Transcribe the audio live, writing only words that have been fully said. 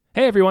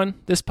Hey everyone,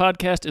 this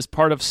podcast is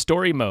part of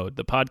Story Mode,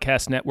 the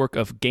podcast network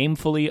of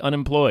Gamefully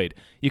Unemployed.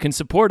 You can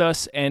support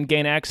us and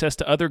gain access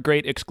to other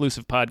great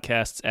exclusive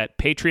podcasts at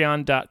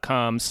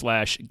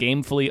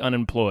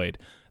patreon.com/gamefullyunemployed.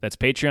 That's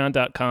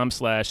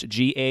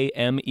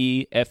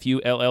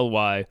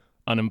patreon.com/GAMEFULLY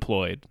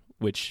unemployed,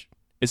 which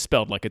is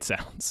spelled like it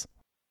sounds.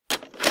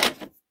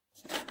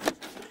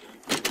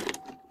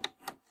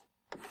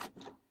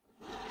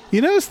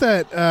 You notice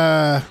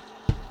that,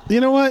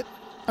 you know what?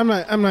 I'm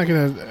not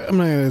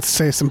gonna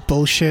say some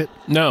bullshit.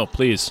 No,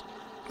 please.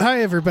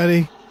 Hi,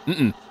 everybody.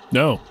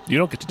 No, you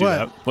don't get to do What?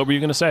 that. What were you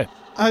going to say?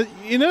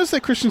 You notice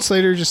that Christian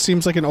Slater just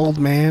seems like an old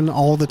man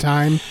all the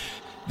time?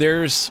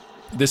 This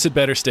had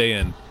better stay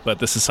in, but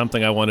this is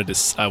something I wanted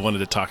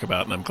to talk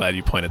about, and I'm glad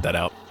you pointed that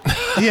out.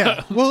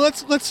 Yeah. Well,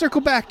 let's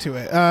circle back to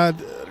it.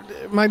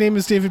 My name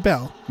is David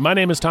Bell, My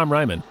name is Tom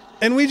Ryman.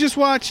 and we just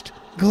watched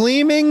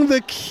Gleaming the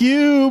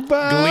Cube.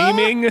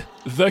 Gleaming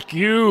the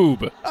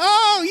Cube.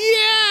 Oh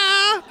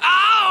yeah!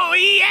 Oh,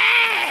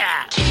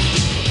 yeah!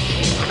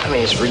 I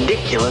mean, it's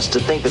ridiculous to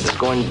think that there's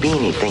going to be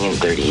anything in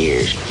 30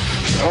 years.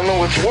 I don't know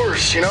what's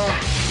worse, you know?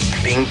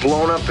 Being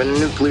blown up in a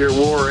nuclear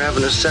war or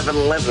having a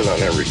 7-Eleven on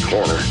every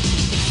corner.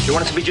 You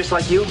want us to be just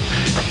like you?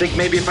 I think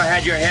maybe if I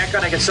had your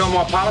haircut, I could sell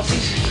more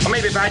policies. Or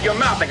maybe if I had your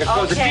mouth, I could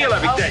close a deal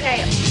every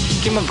day.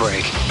 Give him a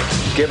break.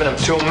 Giving them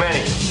too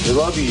many. They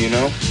love you, you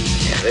know?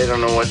 Yeah, they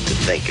don't know what to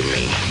think of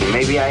me.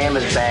 Maybe I am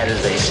as bad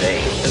as they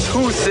say.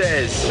 Who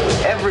says?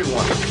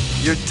 Everyone.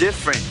 You're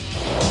different.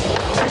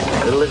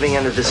 They're living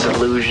under this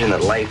illusion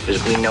that life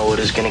as we know it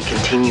is going to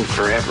continue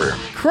forever.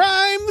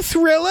 Crime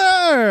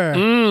thriller.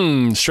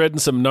 Shredding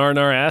some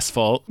nar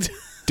asphalt,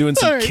 doing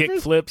some Sorry. kick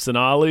flips and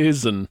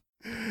ollies and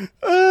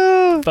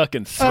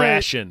fucking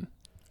thrashing.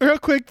 Real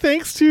quick,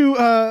 thanks to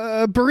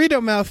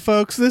Burrito Mouth,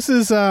 folks. This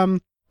is a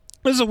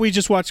We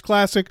Just Watched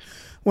classic.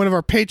 One of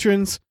our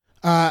patrons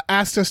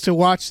asked us to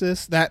watch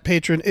this. That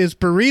patron is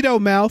Burrito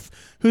Mouth,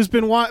 who's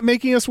been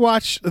making us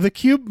watch the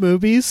Cube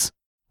movies.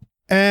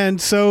 And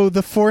so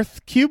the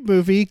fourth Cube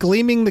movie,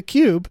 Gleaming the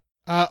Cube,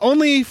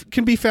 only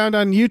can be found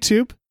on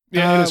YouTube.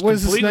 Yeah, it is what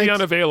is this, completely 19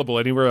 unavailable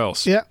anywhere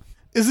else. Yeah.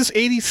 Is this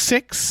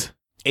 86?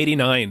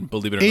 89,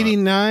 believe it or not.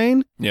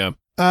 89? Yeah.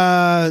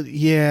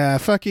 Yeah,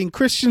 fucking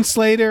Christian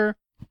Slater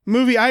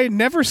movie I had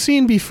never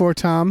seen before,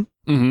 Tom.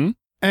 Mm-hmm.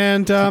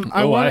 And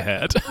I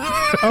had.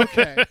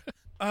 Okay.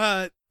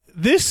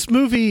 This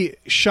movie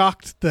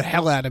shocked the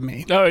hell out of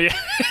me. Oh yeah,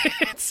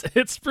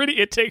 it's pretty.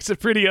 It takes a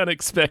pretty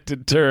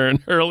unexpected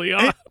turn early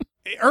on.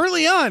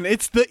 Early on,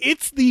 it's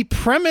the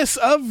premise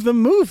of the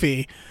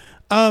movie.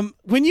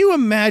 When you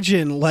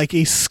imagine like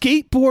a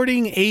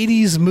skateboarding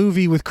 80s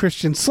movie with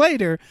Christian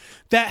Slater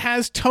that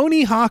has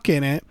Tony Hawk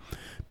in it,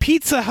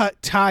 Pizza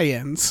Hut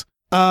tie-ins,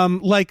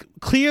 like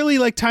clearly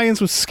like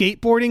tie-ins with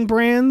skateboarding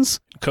brands.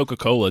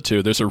 Coca-Cola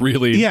too. There's a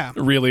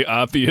really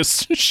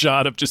obvious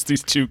shot of just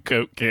these two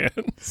Coke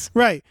cans.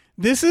 Right.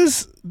 This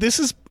is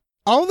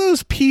all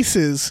those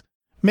pieces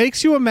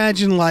makes you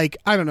imagine like,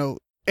 I don't know,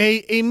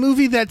 a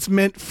movie that's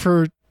meant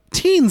for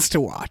teens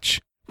to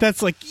watch.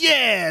 That's like,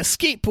 yeah,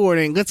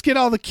 skateboarding. Let's get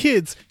all the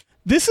kids.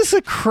 This is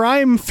a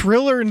crime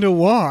thriller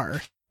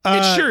noir.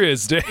 It sure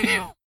is, Dave.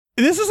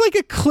 This is like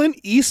a Clint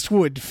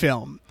Eastwood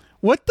film.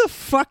 What the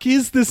fuck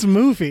is this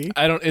movie?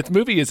 Its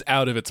movie is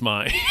out of its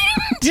mind.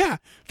 Yeah,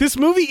 this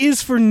movie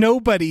is for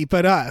nobody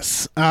but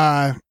us.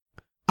 I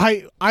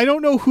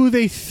don't know who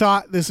they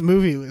thought this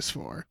movie was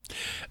for.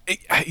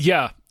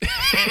 Yeah,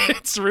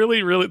 it's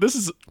really. This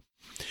is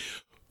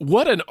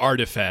what an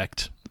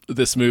artifact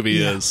this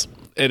movie is.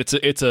 And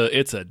it's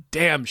a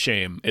damn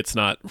shame it's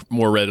not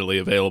more readily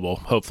available.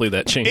 Hopefully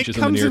that changes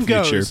in the near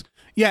future. Goes.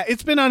 Yeah,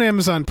 it's been on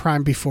Amazon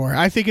Prime before.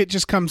 I think it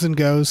just comes and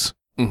goes.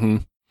 Mm-hmm.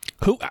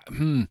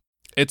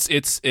 It's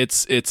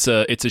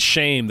a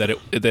shame that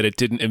it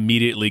didn't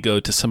immediately go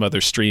to some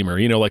other streamer.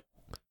 You know, like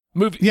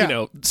you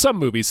know, some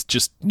movies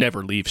just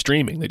never leave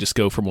streaming. They just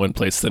go from one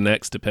place to the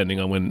next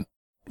depending on when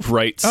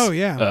rights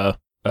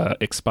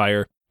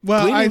expire.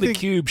 Well, Gleaming I the think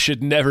Cube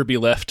should never be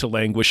left to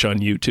languish on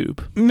YouTube.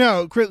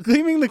 No,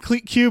 Gleaming the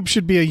Cube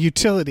should be a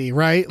utility,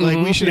 right? Like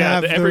we should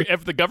have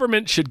the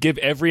government should give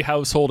every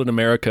household in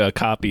America a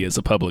copy as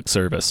a public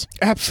service.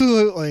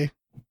 Absolutely.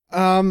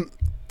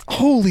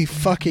 Holy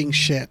fucking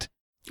shit.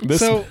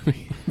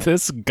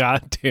 This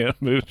goddamn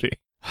movie.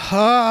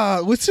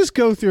 Let's just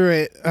go through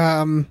it.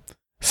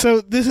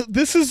 So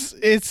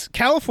it's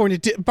California.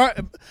 By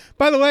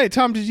the way,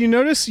 Tom, did you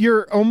notice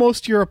your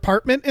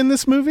apartment in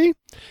this movie?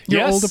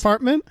 Your old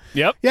apartment?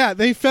 Yep. Yeah,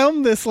 they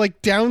filmed this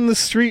like down the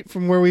street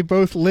from where we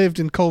both lived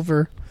in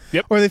Culver.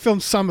 Yep. Or they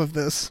filmed some of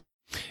this.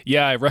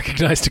 Yeah, I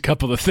recognized a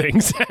couple of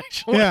things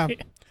actually. Yeah.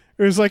 It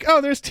was like, oh,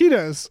 there's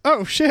Tito's.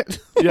 Oh shit.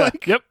 Yeah.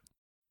 Like, yep.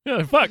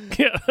 Yeah, fuck.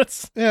 Yeah,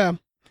 that's... Yeah.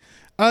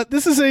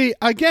 This is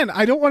again,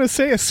 I don't want to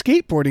say a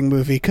skateboarding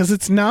movie because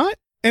it's not.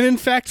 And in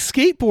fact,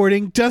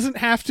 skateboarding doesn't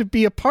have to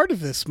be a part of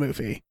this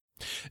movie.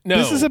 No.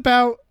 This is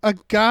about a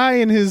guy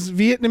and his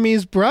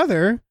Vietnamese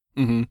brother.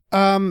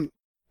 Mm-hmm.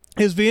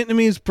 His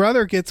Vietnamese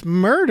brother gets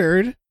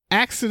murdered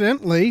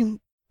accidentally.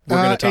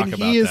 We're going to talk about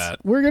that.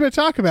 We're going to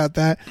talk about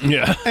that.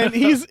 Yeah. and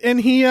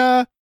he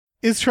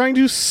is trying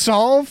to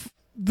solve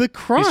the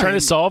crime. He's trying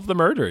to solve the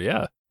murder,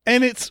 yeah.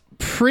 And it's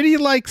pretty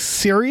like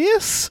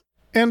serious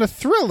and a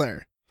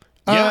thriller.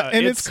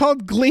 And it's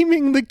called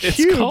Gleaming the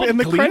Cube. It's called and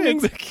the Gleaming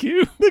credits, the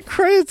Cube. The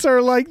credits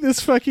are like this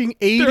fucking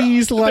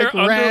 80s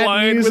they're rad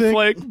underlined music. with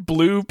like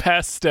blue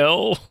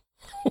pastel.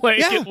 Like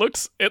Yeah. it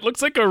looks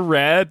like a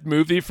rad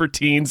movie for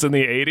teens in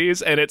the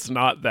 80s, and it's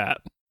not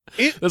that.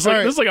 This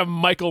is like a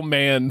Michael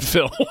Mann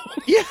film.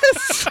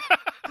 Yes.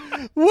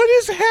 What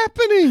is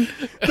happening?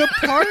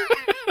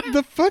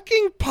 The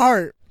fucking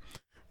part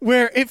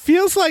where it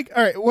feels like,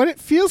 all right, what it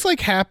feels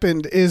like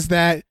happened is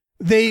that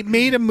they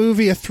made a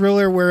movie, a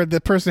thriller where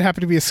the person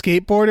happened to be a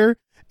skateboarder,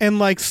 and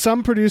like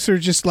some producer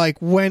just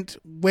like went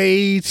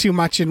way too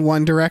much in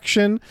one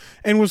direction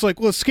and was like,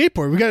 well,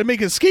 skateboard, we got to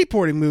make a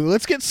skateboarding movie.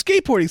 Let's get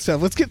skateboarding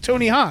stuff. Let's get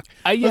Tony Hawk.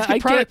 Let's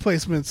get product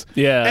placements.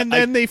 Yeah. And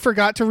then they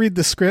forgot to read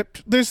the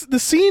script. There's the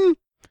scene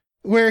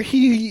where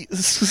he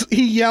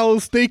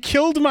yells, "They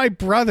killed my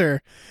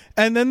brother."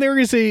 And then there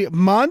is a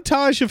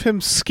montage of him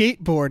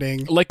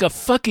skateboarding. Like a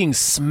fucking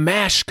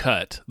smash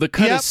cut. The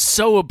cut Yep. is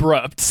so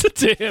abrupt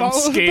to him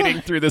Followed skating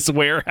by- through this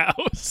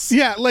warehouse.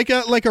 Yeah, like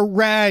a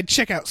rad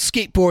check out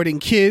skateboarding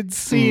kids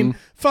scene,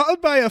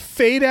 followed by a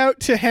fade out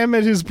to him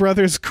at his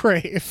brother's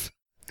grave.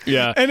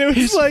 Yeah. And it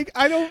was like,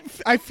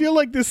 I feel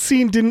like this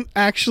scene didn't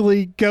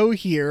actually go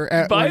here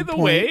at By one the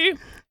point. way,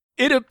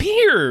 it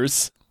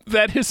appears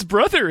that his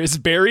brother is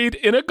buried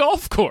in a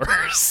golf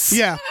course.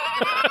 Yeah.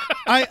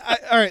 All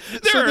right.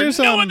 There there's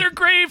are no other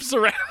graves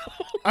around.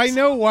 I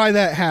know why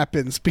that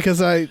happens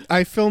because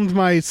I filmed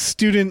my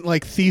student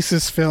like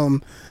thesis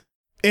film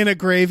in a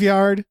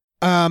graveyard,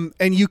 and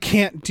you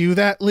can't do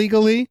that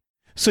legally.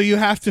 So you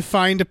have to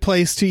find a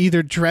place to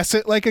either dress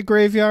it like a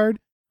graveyard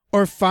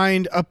or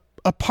find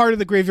a part of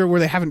the graveyard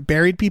where they haven't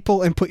buried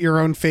people and put your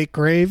own fake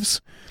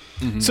graves.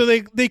 Mm-hmm. So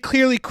they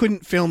clearly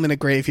couldn't film in a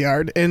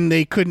graveyard and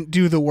they couldn't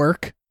do the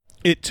work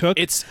it took.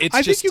 I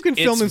think you can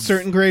film in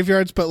certain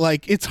graveyards, but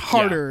like it's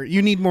harder. Yeah.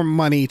 You need more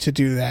money to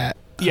do that.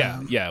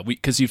 Yeah,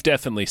 because you've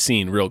definitely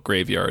seen real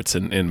graveyards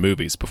in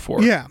movies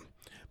before. Yeah,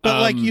 but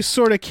like you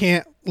sort of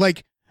can't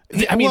like.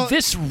 I mean,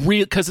 this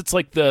real because it's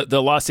like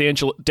the Los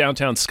Angeles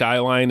downtown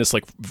skyline is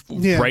like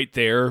right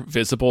there,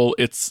 visible.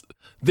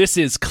 This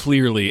is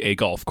clearly a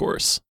golf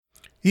course.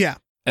 Yeah,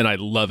 and I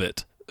love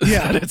it.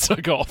 Yeah, that it's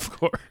a golf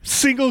course.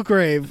 Single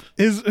grave.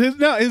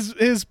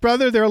 His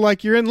brother. They're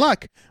like, you're in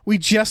luck. We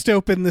just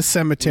opened the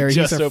cemetery.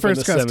 He's our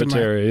first customer.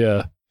 Cemetery.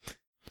 Yeah.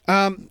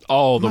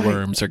 All the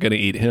worms are gonna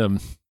eat him.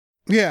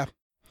 Yeah.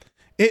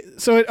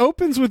 So it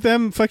opens with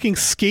them fucking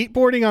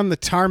skateboarding on the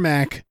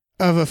tarmac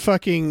of a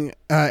fucking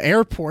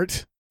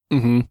airport.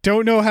 Mm-hmm.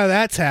 Don't know how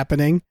that's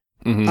happening.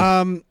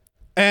 Mm-hmm.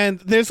 And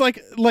there's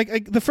like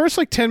the first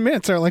 10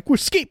 minutes are like, we're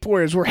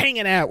skateboarders, we're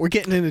hanging out, we're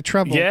getting into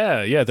trouble.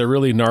 Yeah, they're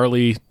really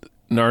gnarly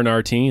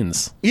nar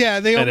teens. Yeah,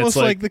 they almost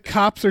like the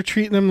cops are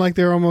treating them like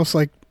they're almost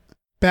like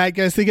bad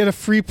guys. They get a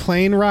free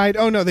plane ride.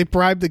 Oh no, they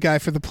bribed the guy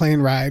for the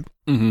plane ride.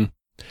 Mm-hmm.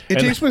 It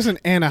takes place in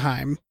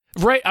Anaheim.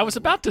 Right, I was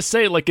about to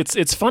say, like,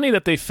 it's funny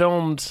that they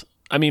filmed.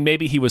 I mean,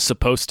 maybe he was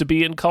supposed to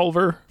be in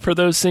Culver for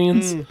those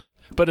scenes,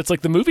 but it's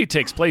like the movie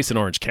takes place in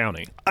Orange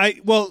County.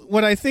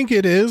 What I think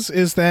it is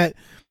that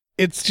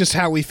it's just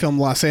how we film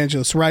Los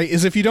Angeles, right?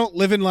 Is if you don't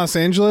live in Los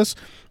Angeles,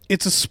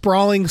 it's a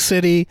sprawling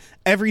city.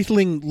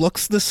 Everything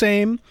looks the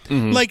same.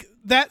 Mm-hmm. Like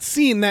that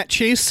scene, that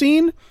chase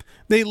scene,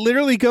 they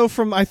literally go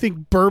from, I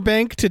think,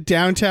 Burbank to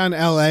downtown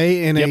LA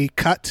in a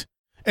cut.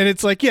 And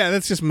it's like, yeah,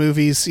 that's just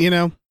movies, you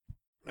know?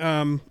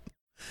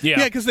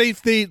 Yeah, because they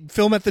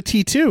film at the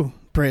T2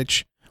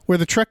 bridge where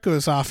the truck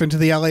goes off into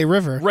the LA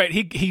River. Right.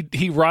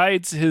 He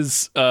rides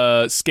his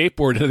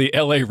skateboard into the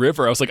LA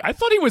River. I was like, I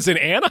thought he was in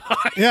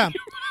Anaheim. Yeah.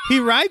 He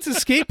rides his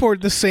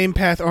skateboard the same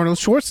path Arnold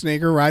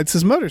Schwarzenegger rides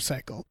his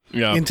motorcycle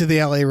into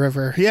the LA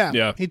River.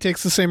 Yeah. He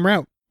takes the same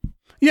route.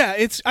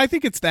 Yeah, I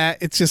think it's that.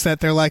 It's just that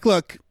they're like,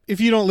 look, if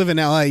you don't live in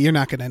LA, you're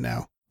not going to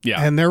know.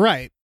 Yeah. And they're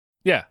right.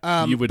 Yeah.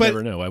 You would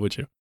never know. Why would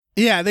you?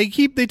 Yeah, they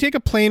take a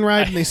plane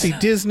ride and they see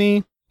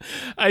Disney.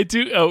 I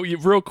do. Oh,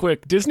 real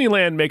quick.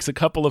 Disneyland makes a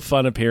couple of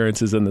fun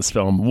appearances in this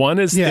film. One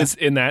is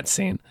in that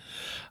scene.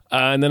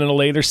 And then in a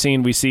later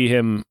scene, we see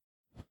him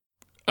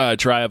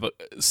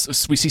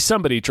we see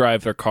somebody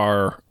drive their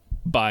car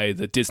by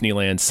the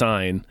Disneyland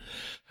sign.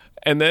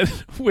 And then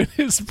when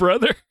his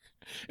brother,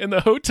 in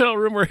the hotel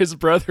room where his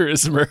brother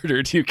is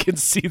murdered, you can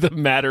see the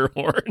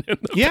Matterhorn in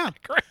the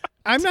background.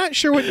 I'm not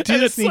sure what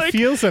Disney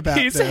feels about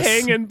this. He's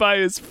hanging by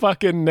his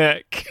fucking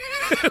neck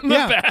in the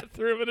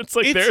bathroom, and it's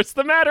like, there's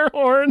the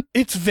Matterhorn.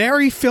 It's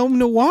very film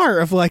noir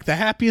of like the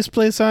happiest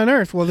place on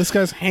earth. Well, this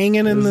guy's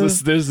hanging in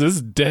there's this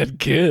dead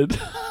kid.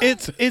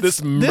 It's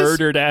this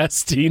murdered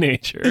ass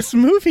teenager. This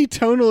movie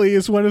tonally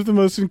is one of the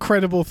most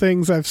incredible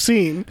things I've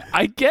seen.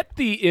 I get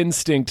the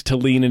instinct to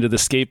lean into the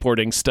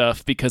skateboarding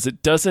stuff because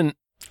it doesn't.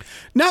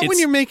 Not when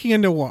you're making a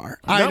noir.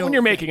 Not when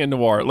you're making a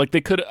noir. Like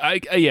they could.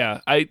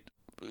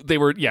 They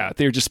were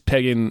just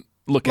pegging,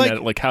 looking at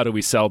it like, how do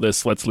we sell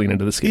this? Let's lean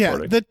into the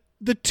skateboarding. Yeah,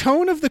 the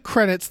tone of the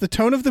credits, the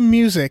tone of the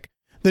music,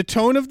 the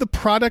tone of the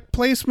product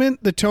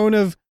placement, the tone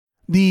of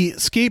the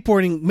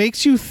skateboarding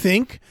makes you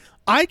think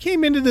I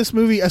came into this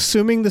movie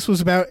assuming this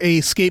was about a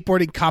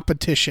skateboarding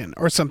competition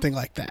or something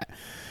like that.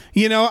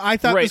 You know, I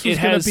thought this was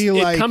going to be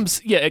like...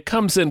 It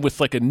comes in with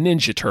like a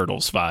Ninja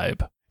Turtles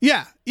vibe.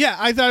 Yeah,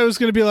 I thought it was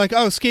going to be like,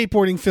 oh,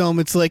 skateboarding film.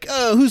 It's like,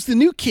 oh, who's the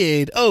new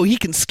kid? Oh, he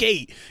can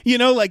skate. You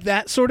know, like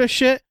that sort of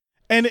shit.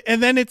 And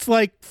then it's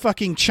like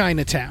fucking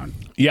Chinatown.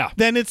 Yeah.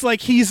 Then it's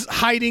like he's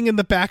hiding in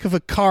the back of a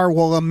car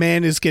while a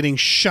man is getting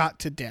shot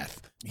to death.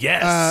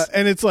 Yes.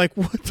 And it's like,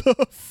 what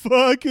the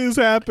fuck is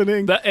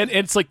happening? And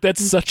it's like,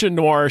 that's such a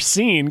noir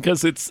scene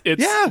because it's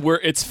where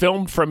it's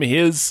filmed from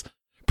his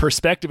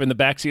perspective in the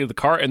backseat of the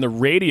car and the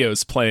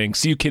radio's playing,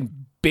 so you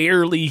can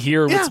barely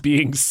hear what's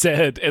being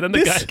said. And then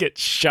the guy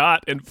gets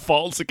shot and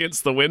falls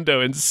against the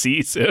window and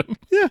sees him.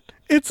 Yeah.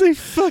 It's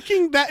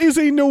that is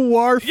a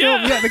noir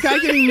film. Yeah, the guy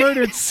getting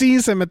murdered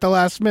sees him at the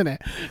last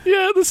minute.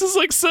 Yeah, this is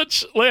like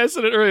like I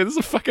said it earlier, this is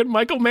a fucking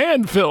Michael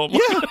Mann film. Yeah.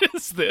 What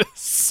is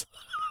this?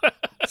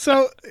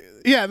 So,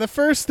 yeah, the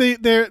first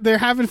they're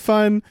having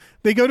fun.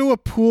 They go to a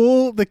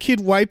pool. The kid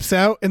wipes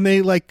out, and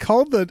they like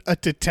call a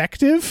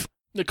detective.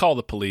 They call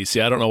the police.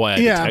 Yeah, I don't know why a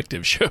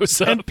detective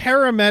shows up. And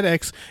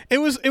paramedics. It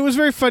was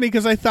very funny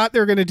because I thought they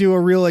were going to do a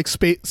real like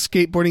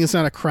skateboarding is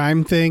not a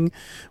crime thing,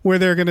 where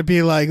they're going to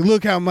be like,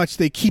 look how much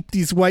they keep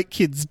these white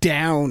kids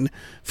down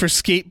for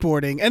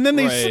skateboarding, and then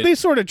they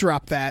sort of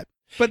drop that.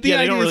 But the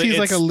idea is he's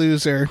like a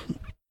loser.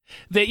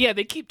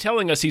 They keep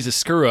telling us he's a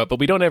screw up, but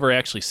we don't ever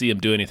actually see him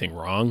do anything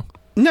wrong.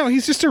 No,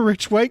 he's just a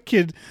rich white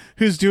kid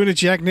who's doing a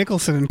Jack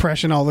Nicholson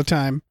impression all the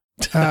time.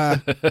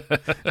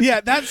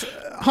 That's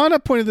Hannah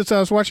pointed this out. I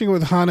was watching it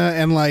with Hannah,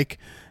 and like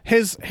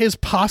his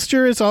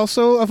posture is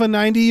also of a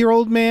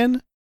 90-year-old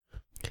man.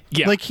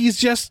 Yeah, like he's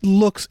just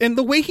looks, and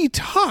the way he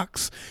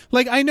talks.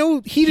 Like I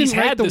know he didn't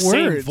write the words. He's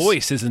had the same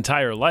voice his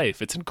entire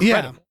life. It's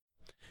incredible. Yeah.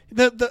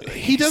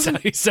 He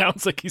doesn't. He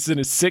sounds like he's in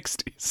his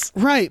 60s.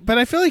 Right, but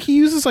I feel like he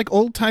uses like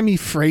old-timey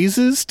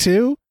phrases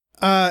too.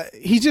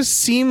 He just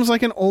seems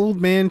like an old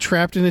man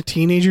trapped in a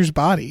teenager's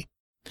body.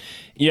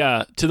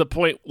 Yeah, to the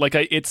point like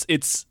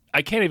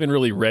I can't even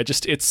really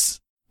register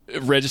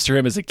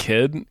him as a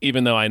kid,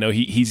 even though I know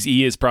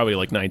he is probably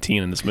like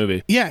 19 in this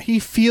movie. Yeah, he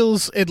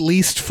feels at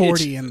least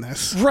 40 in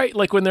this. Right,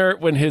 like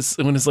when his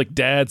like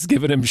dad's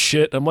giving him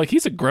shit, I'm like,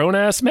 he's a grown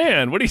ass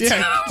man. What are you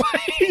doing?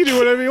 He can do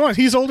whatever he wants.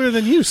 He's older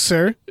than you,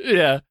 sir.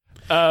 Yeah.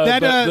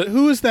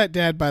 Who is that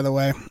dad, by the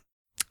way?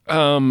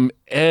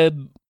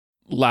 Ed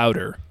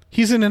Lauder.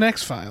 He's in an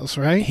X-Files,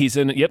 right? He's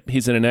in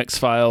an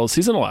X-Files.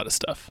 He's in a lot of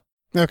stuff.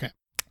 Okay.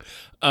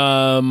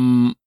 I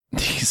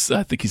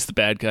think he's the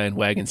bad guy in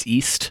Wagons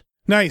East.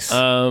 Nice.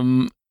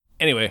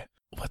 Anyway,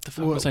 what the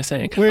fuck was I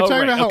saying? We were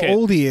talking about how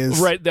old he is.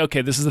 Right.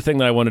 Okay. This is the thing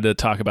that I wanted to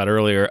talk about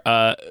earlier.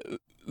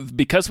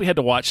 Because we had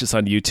to watch this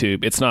on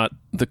YouTube,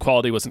 the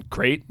quality wasn't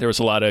great. There was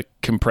a lot of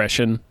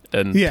compression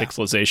and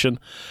pixelization.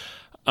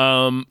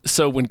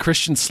 So when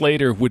Christian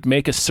Slater would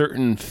make a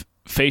certain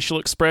facial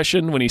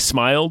expression when he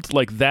smiled,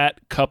 like that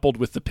coupled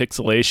with the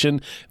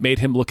pixelation made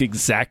him look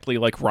exactly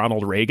like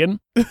Ronald Reagan.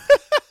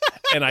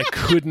 And I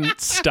couldn't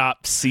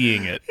stop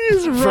seeing it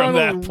from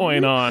that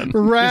point on.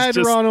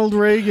 Ronald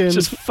Reagan.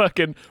 Just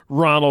fucking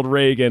Ronald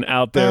Reagan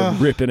out there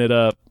ripping it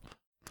up.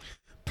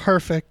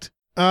 Perfect.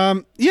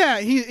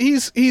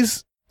 He's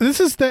this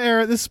is the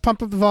era, this is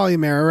Pump Up the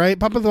Volume era, right?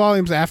 Pump Up the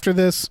Volume's after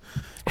this.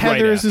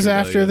 Heathers is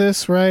after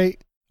this,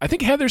 right? I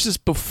think Heathers is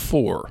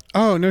before.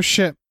 Oh, no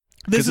shit.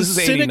 This is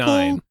cynical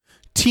 89.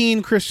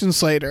 Teen Christian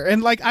Slater.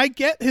 And like I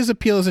get his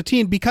appeal as a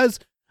teen because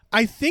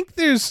I think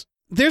there's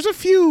a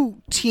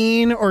few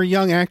teen or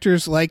young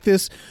actors like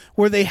this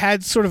where they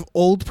had sort of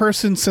old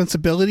person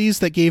sensibilities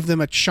that gave them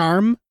a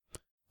charm.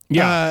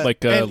 Yeah,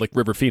 like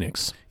River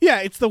Phoenix. Yeah,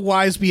 it's the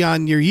wise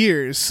beyond your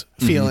years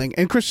feeling.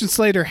 Mm-hmm. And Christian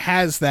Slater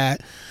has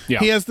that. Yeah.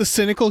 He has the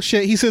cynical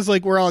shit. He says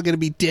like we're all going to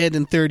be dead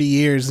in 30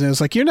 years and it was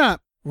like you're not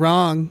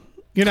wrong.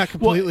 You're not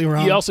completely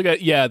wrong. You also got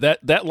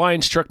that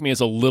line struck me as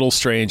a little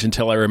strange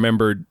until I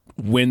remembered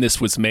when this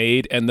was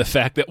made and the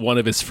fact that one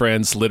of his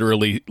friends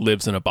literally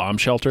lives in a bomb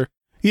shelter.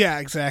 Yeah,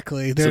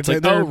 exactly. So it's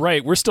like, oh,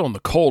 right, we're still in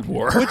the Cold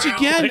War. Which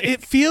again,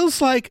 it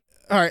feels like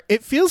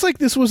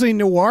this was a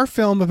noir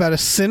film about a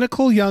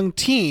cynical young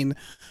teen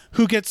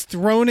who gets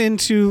thrown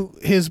into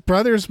his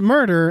brother's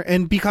murder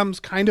and becomes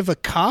kind of a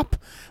cop,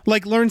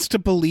 like learns to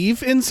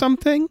believe in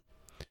something.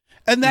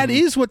 And that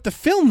is what the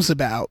film's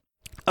about.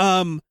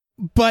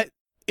 But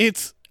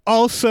it's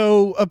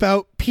also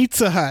about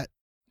Pizza Hut.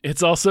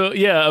 It's also,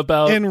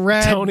 about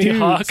Tony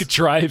Hawk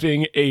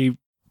driving a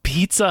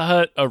Pizza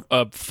Hut,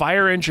 a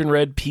fire engine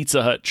red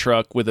Pizza Hut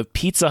truck with a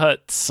Pizza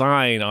Hut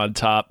sign on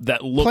top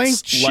that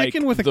looks like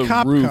with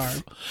the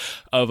roof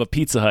of a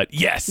Pizza Hut.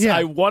 Yes, yeah.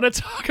 I want to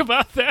talk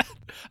about that.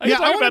 I can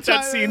talk about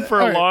that scene for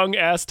a long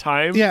ass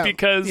time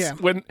because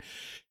when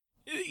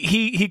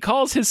he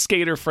calls his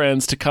skater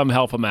friends to come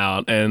help him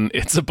out, and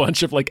it's a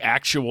bunch of like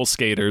actual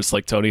skaters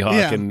like Tony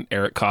Hawk and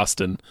Eric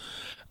Costin.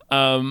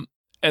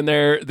 and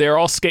they're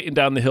all skating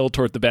down the hill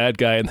toward the bad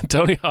guy, and then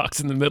Tony Hawk's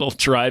in the middle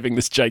driving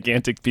this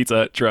gigantic Pizza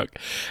Hut truck,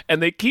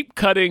 and they keep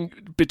cutting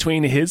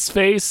between his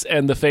face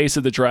and the face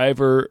of the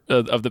driver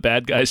of the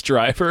bad guy's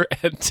driver,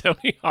 and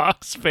Tony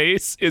Hawk's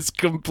face is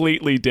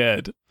completely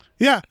dead.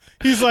 Yeah,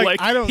 he's like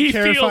I don't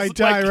care if I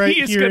die right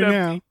here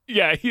now.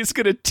 Yeah, he's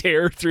gonna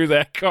tear through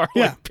that car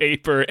like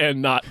paper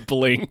and not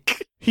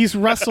blink. He's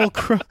Russell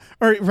Crowe.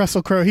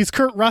 He's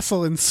Kurt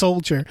Russell in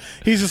Soldier.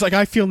 He's just like,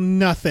 I feel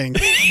nothing.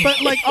 But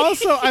like,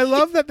 also, I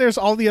love that there's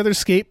all the other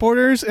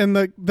skateboarders, and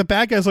the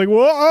bad guy's like,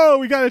 whoa,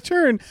 we got to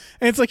turn.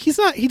 And it's like he's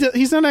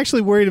not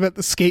actually worried about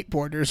the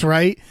skateboarders,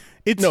 right?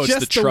 It's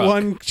just the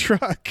one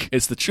truck.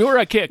 It's the truck.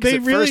 I can't.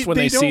 Because first, when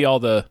they see all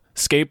the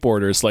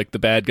skateboarders, like the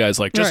bad guy's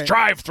like, just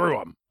drive through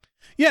them.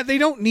 Yeah, they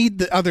don't need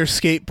the other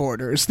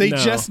skateboarders. They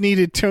just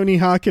needed Tony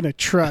Hawk in a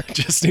truck.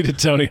 Just needed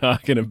Tony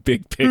Hawk in a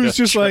big pickup Who's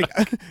just truck.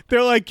 like,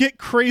 they're like, get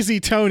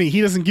crazy Tony.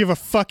 He doesn't give a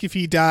fuck if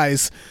he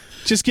dies.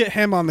 Just get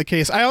him on the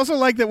case. I also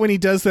like that when he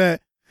does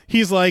that,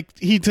 he's like,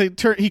 he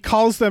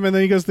calls them, and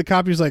then he goes to the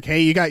cop. He's like,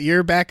 hey, you got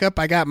your backup?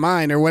 I got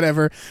mine, or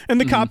whatever. And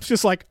the cop's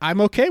just like,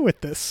 I'm okay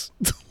with this.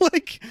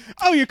 Like,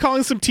 oh, you're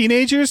calling some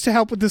teenagers to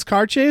help with this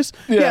car chase?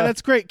 Yeah,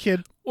 that's great,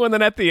 kid. Well, and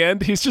then at the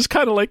end, he's just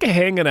kind of like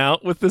hanging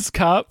out with this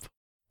cop.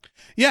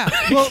 Yeah,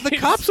 well, the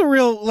cop's a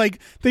real, like,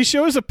 they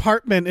show his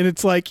apartment, and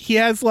it's like, he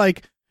has,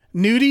 like,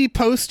 nudie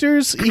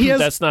posters.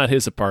 That's not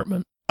his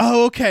apartment.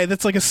 Oh, okay,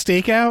 that's like a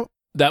stakeout?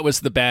 That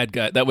was the bad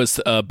guy. That was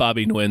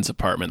Bobby Nguyen's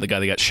apartment, the guy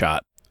that got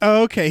shot.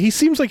 Oh, okay, he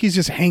seems like he's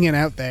just hanging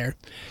out there.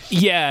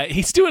 Yeah,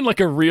 he's doing, like,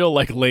 a real,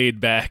 like,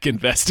 laid-back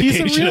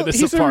investigation of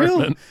this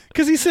apartment.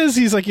 Because he says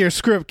he's like, you're a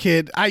screw-up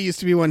kid. I used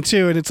to be one,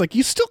 too. And it's like,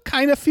 you still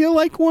kind of feel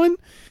like one?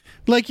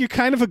 Like, you're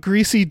kind of a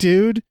greasy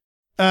dude.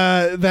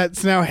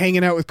 That's now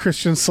hanging out with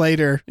Christian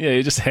Slater. Yeah,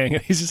 he's just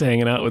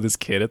hanging out with his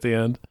kid at the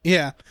end.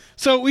 Yeah.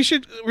 So we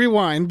should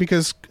rewind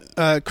because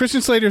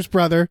Christian Slater's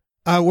brother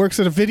works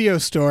at a video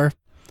store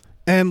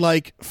and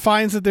like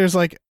finds that there's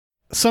like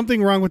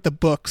something wrong with the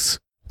books.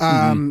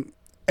 And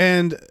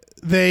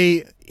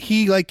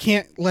he like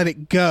can't let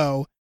it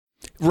go.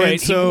 Right.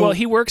 And so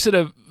he works at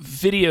a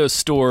video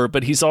store,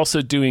 but he's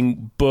also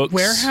doing books.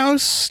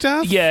 Warehouse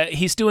stuff? Yeah,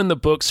 he's doing the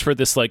books for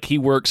this, like, he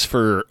works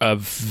for a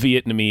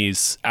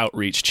Vietnamese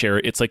outreach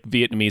charity. It's like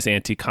Vietnamese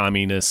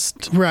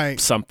anti-communist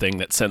something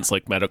that sends,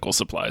 like, medical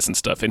supplies and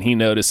stuff. And he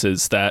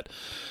notices that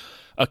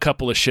a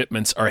couple of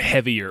shipments are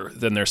heavier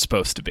than they're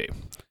supposed to be.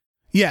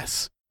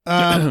 Yes.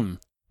 And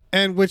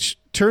which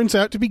turns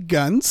out to be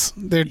guns.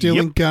 They're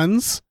dealing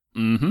guns.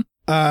 Mm-hmm.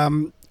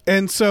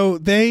 And so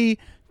they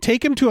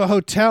take him to a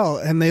hotel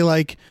and they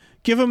like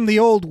give him the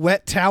old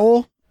wet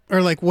towel or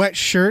like wet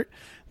shirt.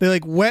 They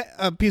like wet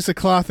a piece of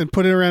cloth and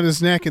put it around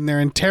his neck and they're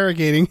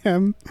interrogating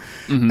him.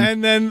 Mm-hmm.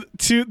 And then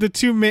the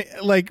two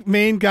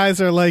main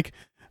guys are like,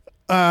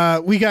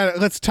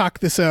 let's talk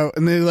this out.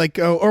 And they like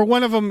go, or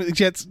one of them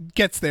gets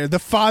there. The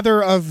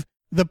father of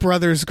the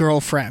brother's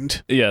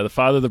girlfriend. Yeah, the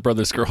father of the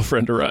brother's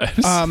girlfriend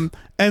arrives.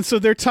 And so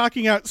they're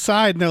talking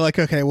outside, and they're like,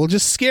 "Okay, we'll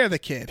just scare the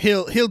kid.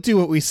 He'll do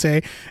what we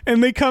say."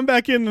 And they come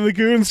back in, and the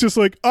goon's just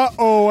like,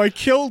 "Uh-oh, I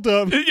killed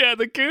him." Yeah,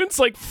 the goon's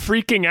like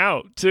freaking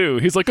out too.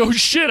 He's like, "Oh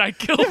shit, I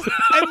killed him!"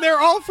 And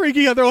they're all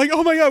freaking out. They're like,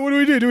 "Oh my god, what do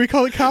we do? Do we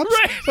call the cops?"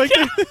 Right. Like,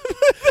 yeah.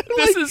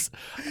 This is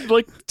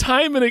like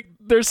time and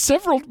there's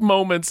several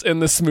moments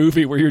in this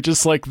movie where you're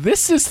just like,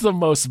 "This is the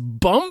most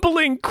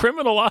bumbling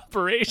criminal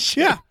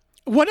operation." Yeah.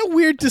 What a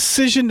weird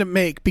decision to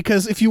make,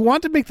 because if you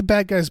want to make the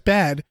bad guys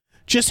bad,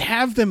 just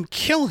have them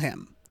kill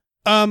him.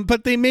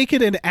 But they make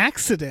it an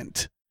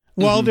accident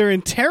while they're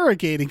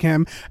interrogating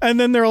him, and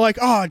then they're like,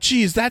 oh,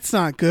 geez, that's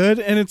not good.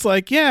 And it's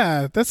like,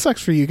 yeah, that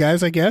sucks for you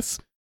guys, I guess.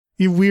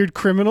 You weird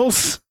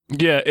criminals.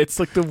 Yeah, it's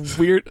like the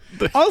weird...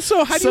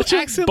 Also, how do you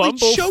accidentally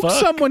choke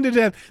someone to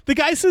death? The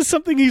guy says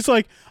something, he's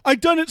like,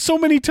 I've done it so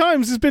many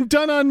times, it's been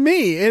done on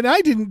me, and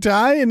I didn't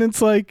die. And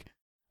it's like,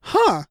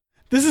 huh.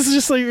 This is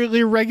just like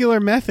a regular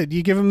method.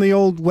 You give him the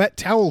old wet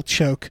towel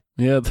choke.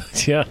 Yeah.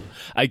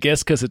 I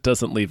guess because it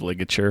doesn't leave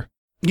ligature.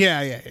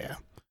 Yeah.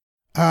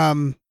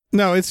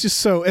 No, it's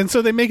just so... And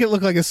so they make it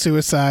look like a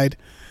suicide.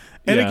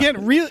 And again,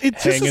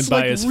 it's just hanging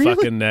by his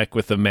fucking neck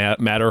with the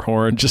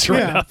Matterhorn just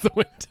right out the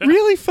window.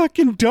 Really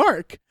fucking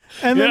dark.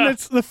 And then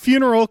it's the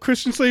funeral.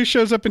 Christian Slater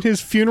shows up in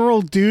his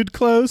funeral dude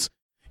clothes.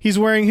 He's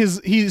wearing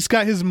he's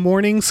got his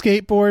morning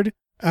skateboard.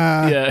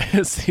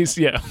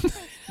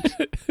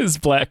 His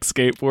black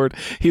skateboard.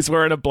 He's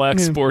wearing a black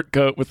sport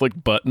coat with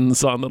like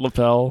buttons on the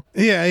lapel.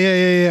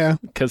 Yeah.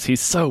 Because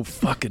he's so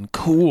fucking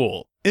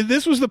cool. And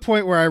this was the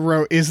point where I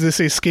wrote, is this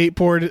a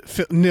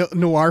skateboard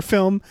noir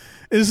film?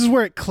 This is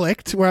where it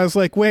clicked, where I was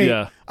like, wait,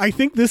 I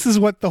think this is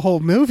what the whole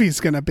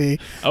movie's going to be.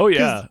 Oh,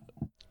 yeah.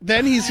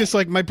 Then he's just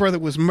like, my brother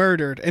was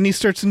murdered, and he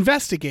starts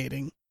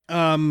investigating.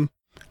 And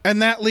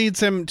that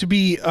leads him to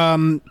be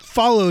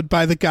followed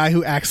by the guy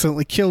who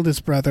accidentally killed his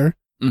brother.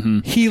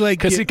 Mm-hmm. He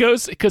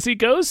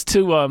goes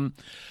to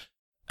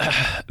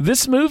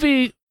this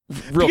movie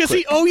real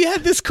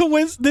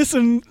quick. This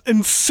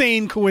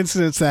insane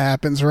coincidence that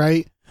happens,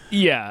 right?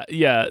 Yeah.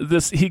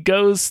 He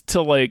goes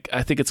to like,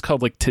 I think it's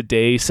called like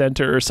Today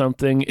Center or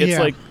something. It's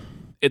like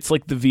it's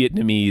like the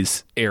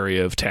Vietnamese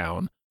area of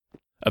town,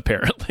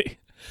 apparently.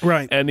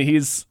 Right. And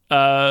he's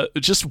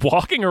just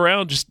walking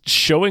around, just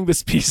showing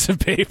this piece of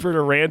paper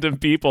to random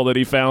people that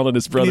he found in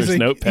his brother's He's like,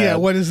 notepad. Yeah,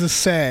 what does this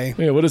say?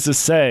 Yeah, what does this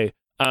say?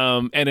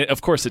 And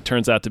of course, it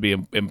turns out to be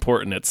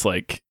important. It's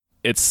like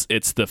it's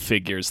the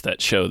figures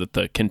that show that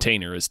the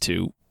container is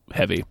too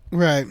heavy.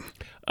 Right.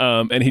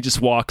 And he just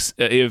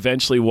he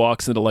eventually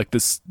walks into like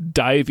this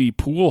divey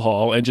pool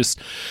hall and just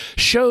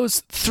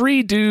shows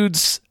 3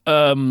 dudes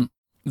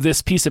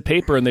this piece of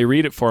paper, and they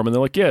read it for him, and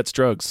they're like, yeah, it's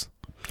drugs.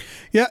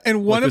 Yeah,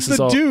 and one of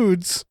the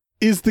dudes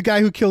is the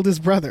guy who killed his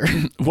brother.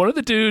 One of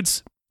the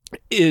dudes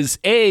is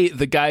A,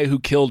 the guy who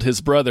killed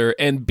his brother,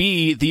 and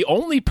B, the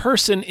only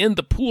person in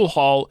the pool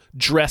hall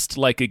dressed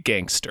like a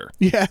gangster.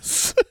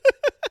 Yes.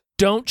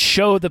 Don't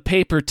show the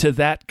paper to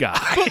that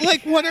guy. But,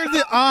 like, what are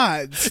the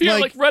odds? You're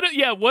like Reddit,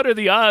 yeah, what are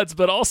the odds?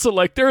 But also,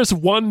 like, there's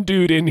one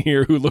dude in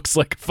here who looks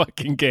like a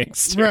fucking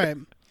gangster. Right.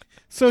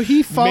 So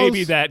he follows...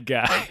 Maybe that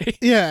guy.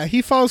 Yeah,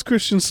 he follows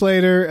Christian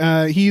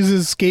Slater. He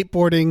uses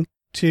skateboarding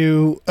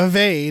to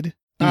evade.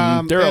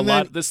 There are a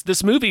lot.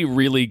 This movie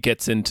really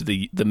gets into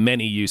the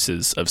many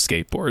uses of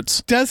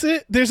skateboards. Does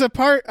it? There's a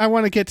part I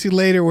want to get to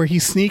later where he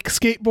sneaks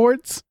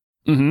skateboards.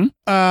 Mm-hmm.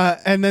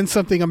 And then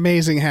something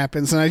amazing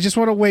happens, and I just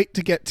want to wait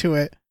to get to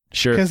it.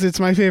 Sure. Because it's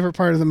my favorite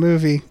part of the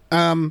movie.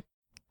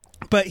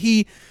 But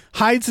he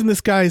hides in this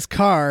guy's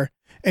car,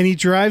 and he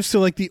drives to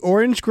like the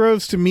Orange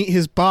Groves to meet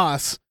his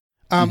boss.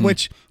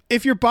 Which,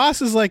 if your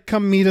boss is like,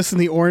 come meet us in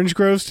the Orange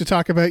Groves to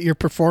talk about your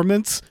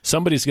performance,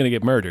 somebody's going to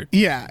get murdered.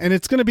 Yeah, and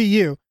it's going to be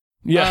you.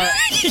 Yeah.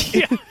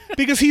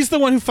 Because he's the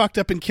one who fucked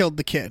up and killed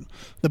the kid,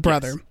 the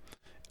brother. Yes.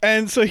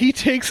 And so he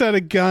takes out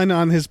a gun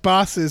on his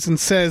bosses and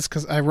says,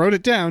 because I wrote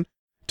it down,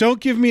 don't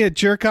give me a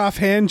jerk-off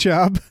hand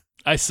job.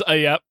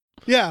 Yep.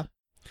 Yeah.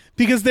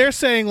 Because they're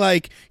saying,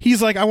 like,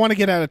 he's like, I want to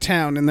get out of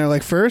town. And they're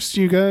like, first,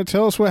 you got to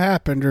tell us what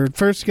happened. Or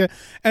first, you got...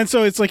 And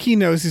so it's like he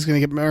knows he's going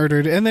to get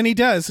murdered. And then he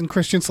does. And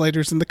Christian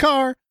Slater's in the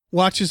car,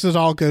 watches it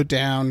all go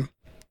down,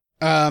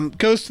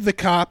 goes to the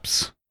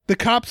cops. The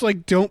cops,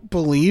 like, don't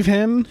believe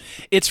him.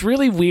 It's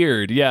really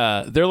weird.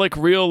 Yeah. They're like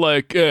real,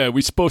 like,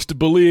 we supposed to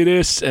believe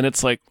this? And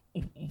it's like,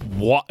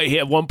 what?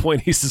 At one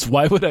point, he says,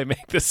 why would I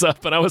make this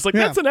up? And I was like,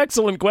 that's an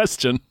excellent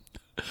question.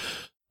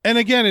 And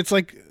again, it's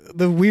like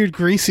the weird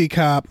greasy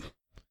cop.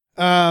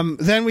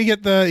 Then we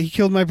get the he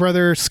killed my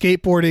brother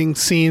skateboarding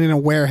scene in a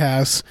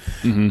warehouse.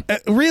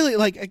 Mm-hmm. Really,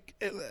 like,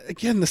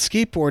 again, the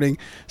skateboarding.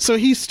 So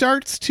he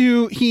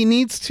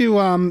needs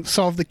to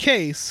solve the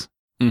case.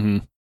 Mm-hmm.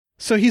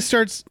 So he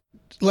starts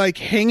like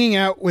hanging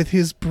out with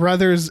his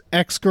brother's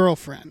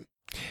ex-girlfriend.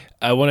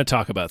 I want to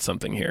talk about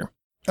something here.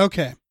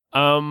 Okay.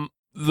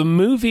 The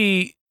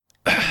movie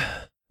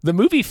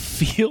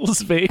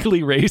feels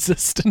vaguely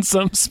racist in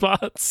some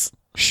spots.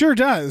 Sure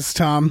does,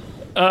 Tom.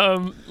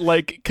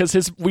 Like, because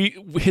his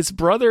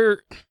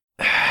brother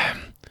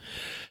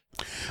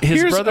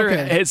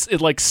has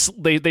like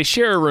they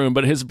share a room,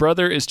 but his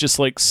brother is just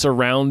like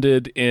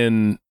surrounded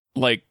in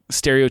like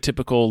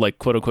stereotypical like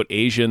quote unquote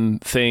Asian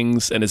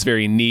things and is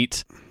very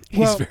neat.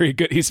 He's very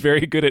good. He's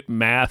very good at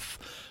math.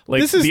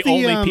 Like the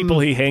only people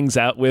he hangs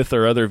out with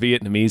are other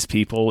Vietnamese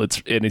people.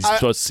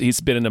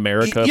 He's been in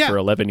America for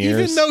 11 years.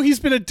 Even though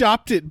he's been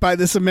adopted by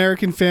this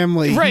American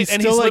family, right?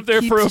 And he's lived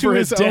there for over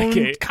a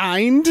decade.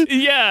 Kind.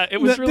 Yeah, it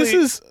was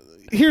really.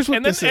 Here's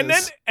what this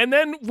is. And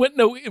then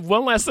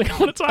one last thing I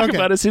want to talk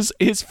about is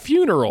his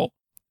funeral.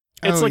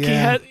 It's he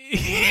had.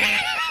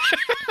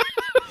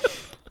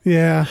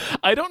 Yeah.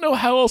 I don't know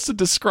how else to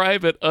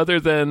describe it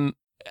other than.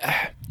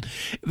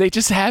 They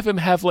just have him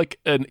have like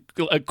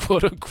a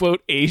quote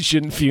unquote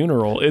Asian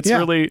funeral. It's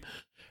really,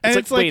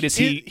 it's like, wait, is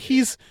he?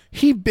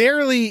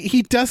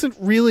 He doesn't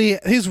really.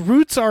 His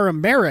roots are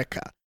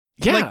America.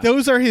 Yeah, like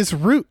those are his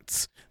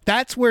roots.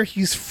 That's where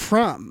he's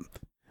from.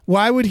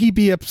 Why would he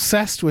be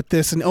obsessed with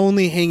this and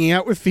only hanging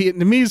out with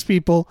Vietnamese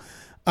people,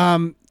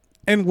 and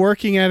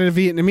working at a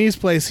Vietnamese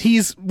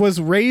place?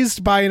 Was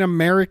raised by an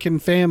American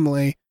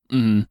family.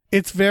 Mm-hmm.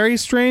 It's very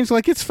strange.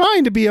 Like, it's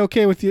fine to be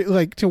okay with you,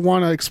 like, to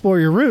want to explore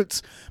your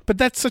roots, but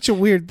that's such a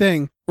weird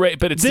thing. Right,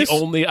 but it's the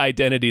only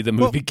identity the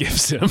movie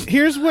gives him.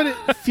 Here's what it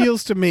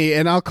feels to me,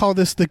 and I'll call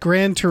this the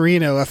Gran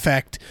Torino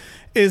effect,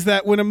 is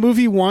that when a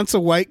movie wants a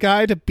white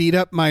guy to beat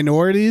up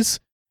minorities,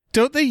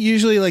 don't they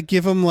usually, like,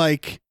 give him,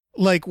 like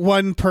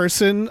one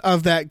person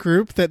of that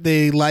group that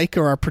they like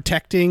or are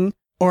protecting,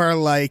 or,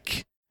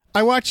 like,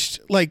 I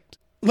watched,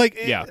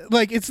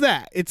 it's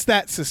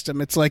that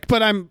system. It's like,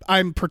 but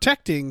I'm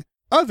protecting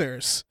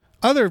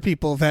other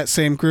people of that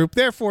same group,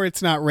 therefore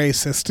it's not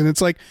racist. And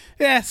it's like,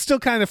 it still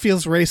kind of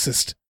feels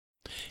racist.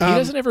 He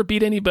doesn't ever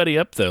beat anybody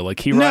up though. Like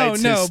he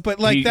rides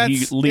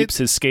he leaps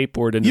his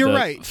skateboard into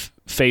the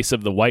face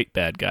of the white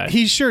bad guy.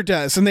 He sure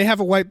does, and they have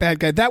a white bad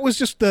guy. That was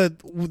just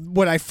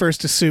what I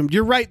first assumed.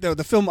 You're right though.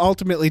 The film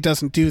ultimately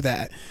doesn't do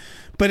that,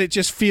 but it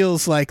just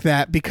feels like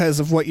that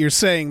because of what you're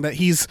saying. That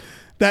he's.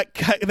 That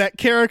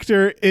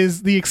character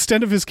is the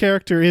extent of his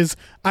character is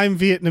I'm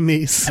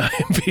Vietnamese.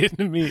 I'm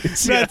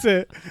Vietnamese. That's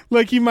it.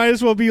 Like he might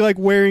as well be like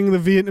wearing the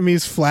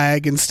Vietnamese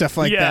flag and stuff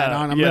like that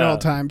on him at all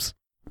times.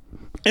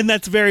 And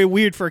that's very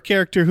weird for a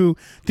character who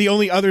the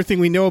only other thing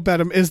we know about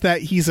him is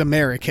that he's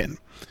American.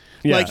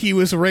 Yeah. Like he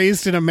was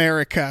raised in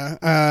America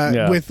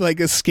with like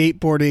a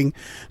skateboarding.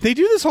 They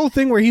do this whole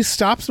thing where he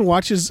stops and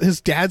watches his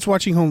dad's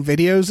watching home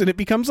videos, and it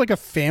becomes like a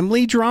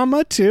family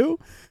drama too.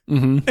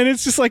 Mm-hmm. And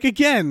it's just like,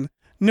 again,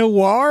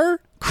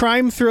 noir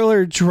crime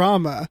thriller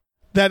drama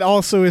that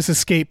also is a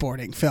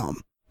skateboarding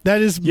film.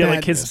 That is madness.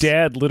 Like his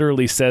dad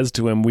literally says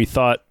to him, "We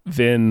thought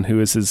Vin, who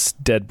is his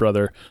dead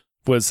brother,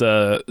 was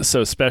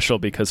so special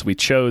because we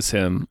chose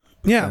him.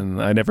 Yeah,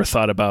 and I never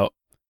thought about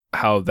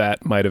how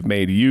that might have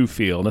made you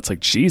feel." And it's like,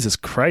 Jesus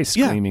Christ,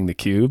 Gleaming the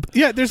Cube.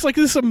 Yeah, there's like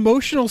this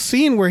emotional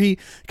scene where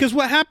because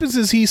what happens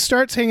is he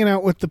starts hanging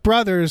out with the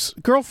brother's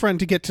girlfriend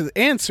to get to the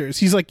answers.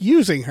 He's like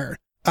using her.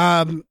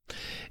 And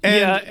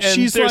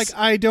she's like,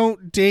 I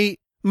don't date,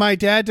 my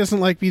dad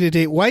doesn't like me to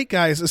date white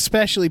guys,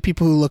 especially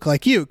people who look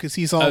like you, because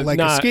he's all like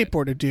a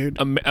skateboarder dude.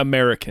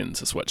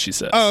 Americans is what she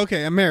says. Oh,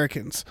 okay,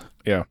 Americans.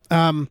 Yeah.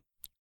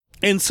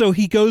 And so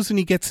he goes and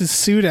he gets his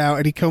suit out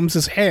and he combs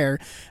his hair.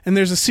 And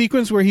there's a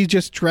sequence where he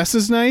just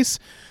dresses nice.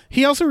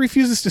 He also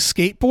refuses to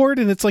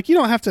skateboard. And it's like, you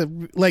don't have to,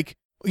 like,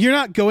 you're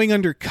not going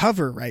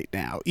undercover right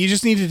now. You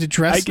just needed to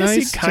dress nice. I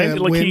guess he kind of,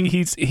 like,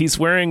 he's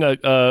wearing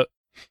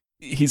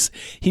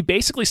he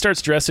basically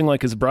starts dressing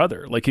like his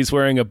brother. Like he's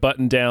wearing a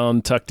button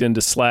down tucked into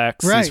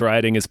slacks. Right. He's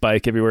riding his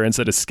bike everywhere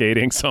instead of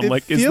skating. So I'm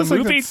like,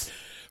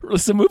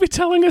 is the movie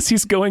telling us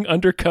he's going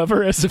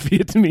undercover as a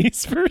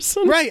Vietnamese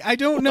person? Right. I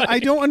don't know. I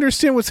don't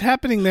understand what's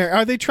happening there.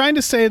 Are they trying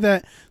to say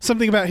that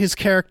something about his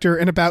character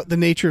and about the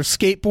nature of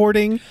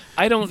skateboarding?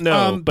 I don't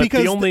know. But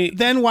because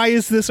then why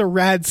is this a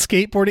rad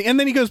skateboarding? And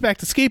then he goes back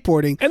to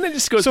skateboarding. And then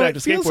just goes back to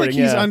skateboarding. So it feels like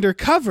he's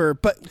undercover,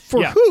 but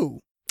for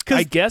who?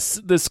 I guess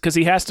because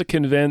he has to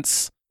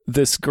convince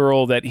this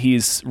girl that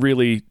he's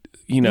really,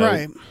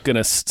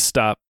 gonna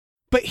stop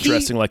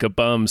dressing like a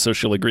bum, so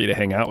she'll agree to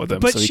hang out with him.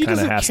 But so he kind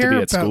of has to be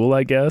at school,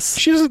 I guess.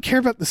 She doesn't care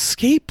about the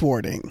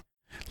skateboarding.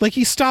 Like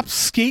he stopped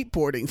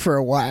skateboarding for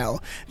a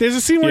while. There's a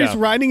scene where he's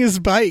riding his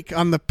bike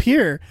on the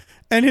pier,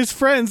 and his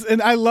friends,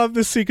 and I love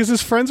this scene because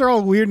his friends are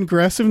all weird and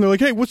aggressive, and they're like,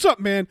 "Hey, what's up,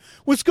 man?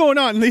 What's going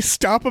on?" And they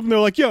stop him, and they're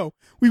like, "Yo,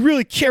 we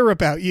really care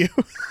about you."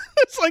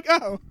 It's like,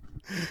 oh,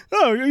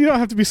 you don't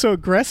have to be so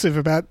aggressive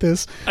about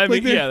this. I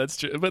mean, that's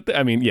true. But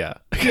I mean, yeah.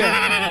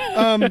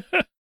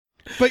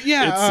 But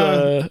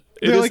yeah,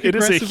 it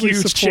is a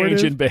huge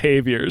change in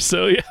behavior.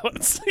 So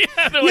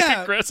they're like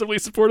aggressively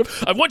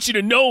supportive. I want you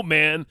to know,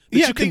 man,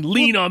 that you can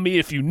lean on me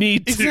if you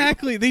need to.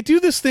 Exactly. They do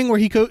this thing where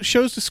he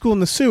shows to school in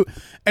the suit,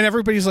 and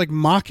everybody's like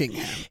mocking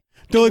him.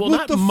 They're like,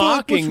 "What the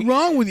fuck? What's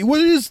wrong with you? What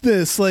is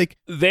this?" Like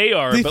they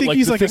think like,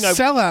 he's like a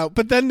sellout,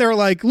 but then they're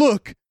like,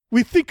 "Look,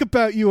 we think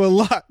about you a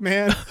lot,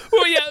 man."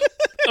 Well, yeah.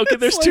 Okay,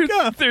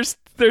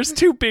 there's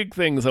two big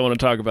things I want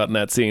to talk about in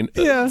that scene.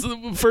 Yeah.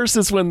 First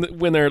is when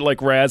they're like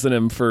razzing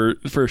him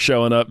for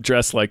showing up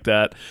dressed like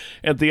that.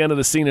 At the end of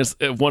the scene is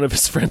one of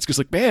his friends goes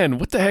like, "Man,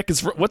 what the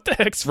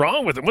heck's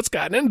wrong with him? What's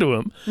gotten into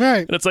him?" Right.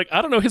 And it's like,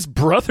 I don't know, his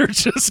brother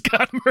just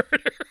got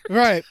murdered.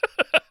 Right.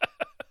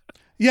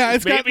 Yeah,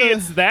 maybe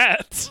it's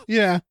that.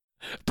 Yeah.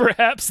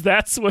 Perhaps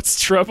that's what's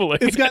troubling.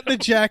 It's got the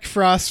Jack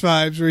Frost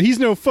vibes where he's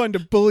no fun to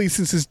bully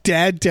since his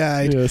dad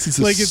died. Yeah, since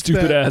his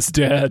stupid ass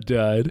dad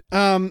died.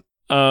 And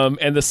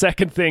the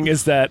second thing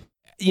is that,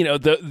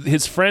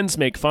 his friends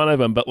make fun of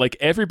him, but like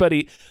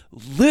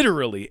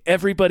literally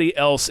everybody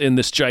else in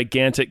this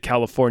gigantic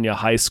California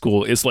high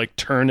school is like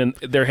turning,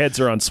 their heads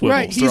are on swivels.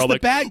 Right, he's the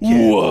bad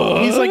kid.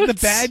 What? He's like the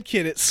bad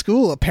kid at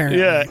school,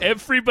 apparently. Yeah,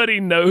 everybody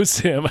knows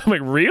him. I'm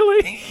like,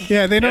 really?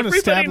 Yeah, they don't everybody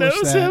establish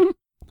knows that. him.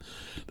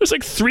 There's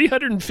like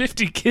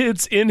 350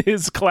 kids in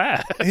his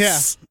class. Yeah.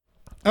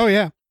 Oh,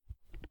 yeah.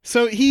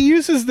 So he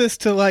uses this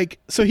to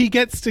so he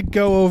gets to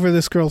go over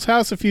this girl's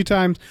house a few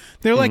times.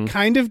 They're like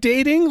kind of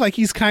dating. Like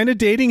he's kind of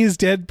dating his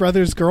dead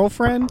brother's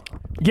girlfriend.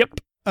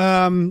 Yep.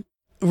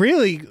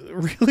 Really,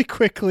 really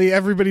quickly,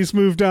 everybody's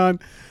moved on,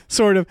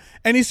 sort of.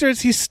 And he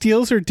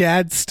steals her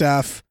dad's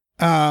stuff.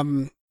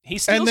 He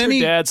steals her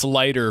dad's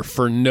lighter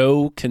for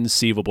no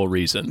conceivable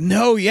reason.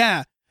 No,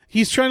 yeah.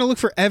 He's trying to look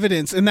for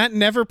evidence, and that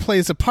never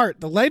plays a part.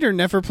 The lighter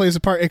never plays a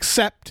part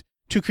except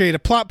to create a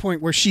plot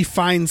point where she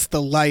finds the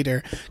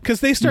lighter.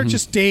 Because they start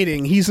just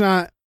dating. He's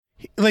not...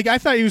 Like, I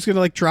thought he was going to,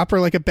 like, drop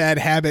her like a bad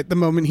habit the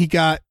moment he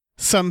got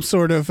some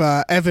sort of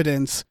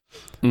evidence.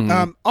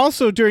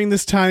 Also, during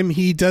this time,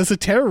 he does a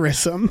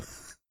terrorism.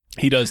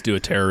 He does do a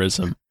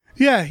terrorism.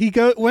 Yeah,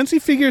 once he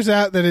figures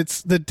out that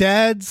it's the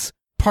dad's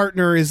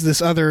partner is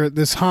this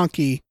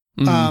honky,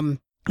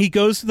 he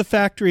goes to the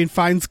factory and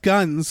finds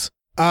guns.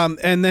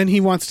 And then he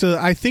wants to,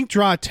 I think,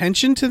 draw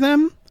attention to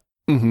them.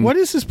 What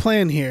is his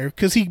plan here?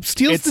 Because he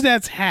steals the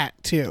dad's hat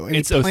too, and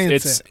he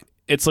plants it.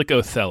 It's like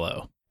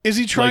Othello. Is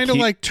he trying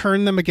to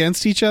turn them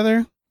against each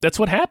other? That's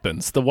what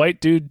happens. The white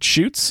dude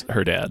shoots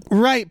her dad.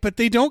 Right, but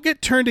they don't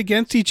get turned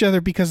against each other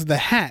because of the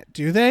hat,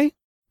 do they?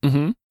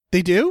 Mm-hmm.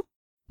 They do?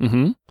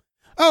 Mm-hmm.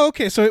 Oh,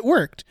 okay, so it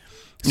worked.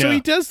 So he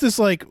does this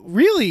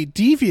really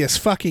devious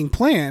fucking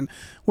plan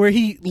where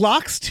he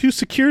locks two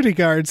security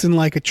guards in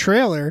like a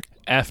trailer.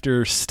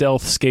 after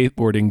stealth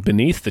skateboarding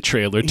beneath the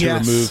trailer to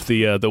remove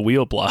the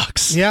wheel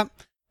blocks. Yep.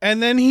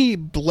 And then he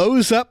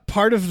blows up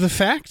part of the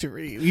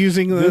factory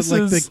using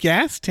the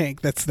gas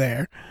tank that's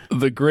there.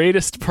 The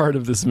greatest part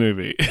of this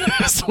movie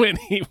is when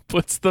he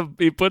puts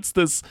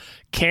this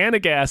can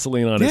of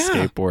gasoline on his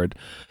skateboard,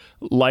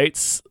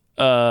 lights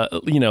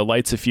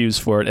a fuse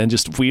for it, and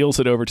just wheels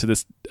it over to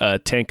this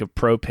tank of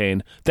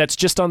propane that's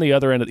just on the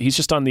other end. He's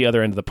just on the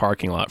other end of the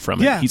parking lot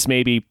from it. Yeah. He's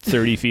maybe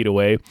 30 feet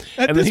away.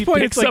 At this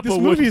point, it's like this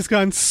movie has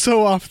gone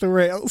so off the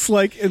rails.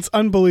 Like, it's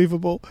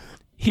unbelievable.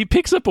 He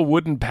picks up a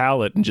wooden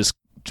pallet and just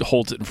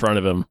holds it in front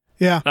of him.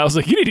 Yeah. And I was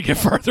like, you need to get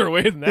farther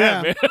away than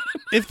that, man.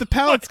 If the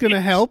pallet's going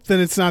to help, then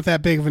it's not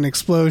that big of an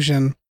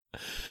explosion.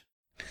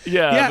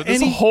 Yeah, but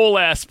this whole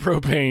ass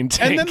propane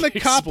tank. And then the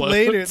cop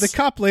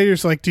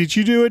later's like, "Did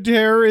you do a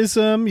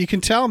terrorism? You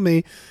can tell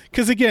me."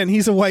 Because again,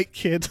 he's a white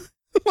kid.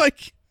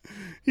 Like,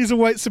 he's a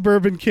white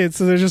suburban kid.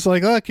 So they're just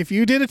like, "Look, if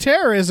you did a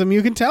terrorism,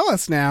 you can tell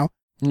us now.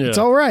 Yeah. It's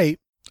all right."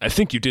 I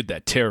think you did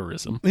that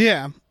terrorism.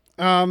 Yeah.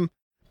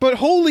 But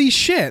holy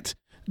shit,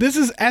 this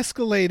has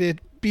escalated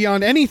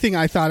beyond anything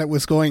I thought it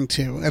was going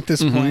to at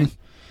this point.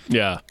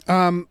 Yeah.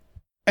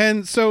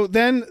 And so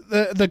then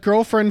the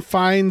girlfriend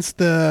finds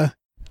the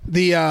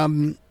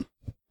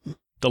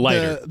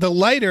lighter. The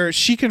lighter.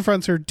 She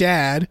confronts her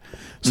dad.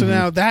 So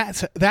now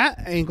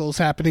that angle's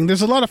happening.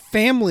 There's a lot of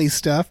family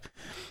stuff.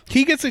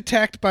 He gets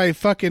attacked by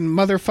fucking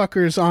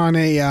motherfuckers on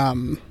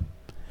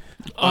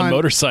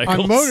motorcycles.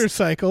 On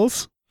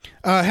motorcycles.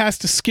 Has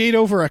to skate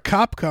over a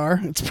cop car.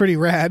 It's pretty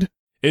rad.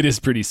 It is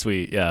pretty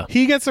sweet. Yeah.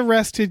 He gets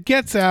arrested.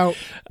 Gets out.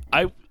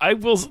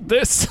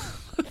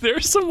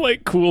 There's some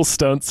like cool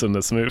stunts in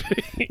this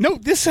movie. No,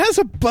 this has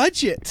a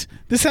budget.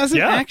 This has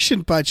an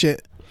action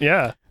budget.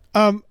 Yeah.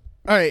 All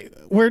right.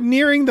 We're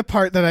nearing the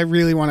part that I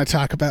really want to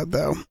talk about,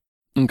 though.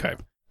 Okay.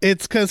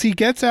 It's because he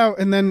gets out,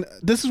 and then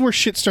this is where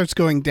shit starts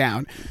going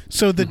down.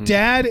 So the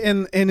dad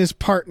and his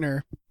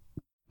partner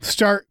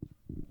start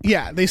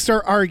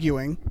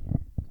arguing.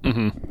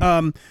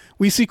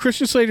 We see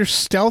Christian Slater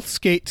stealth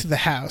skate to the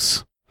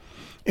house,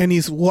 and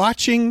he's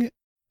watching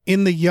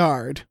in the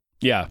yard.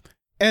 Yeah.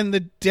 And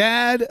the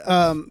dad,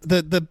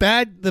 the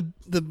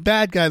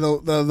bad guy,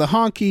 the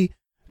honky,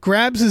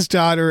 grabs his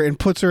daughter and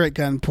puts her at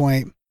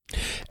gunpoint.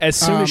 As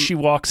soon as she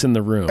walks in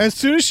the room.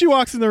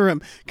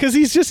 Because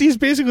he's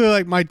basically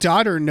like, my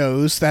daughter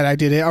knows that I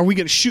did it. Are we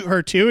going to shoot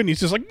her too? And he's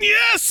just like,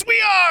 yes, we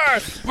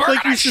are. We're going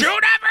to shoot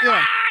everyone.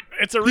 Yeah.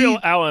 It's a real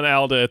Alan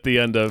Alda at the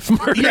end of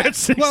Murder at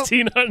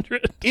 1600.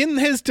 Well, in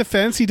his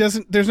defense,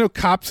 there's no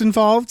cops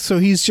involved. So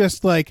he's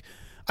just like,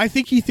 I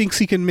think he thinks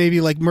he can maybe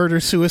like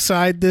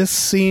murder-suicide this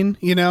scene,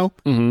 you know?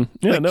 Mm-hmm.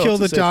 Yeah, kill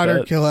the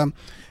daughter, kill him.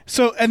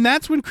 So, and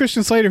that's when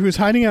Christian Slater, who's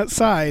hiding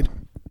outside,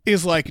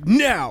 is like,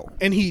 now!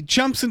 And he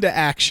jumps into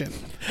action.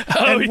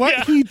 And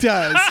what he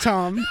does,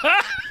 Tom,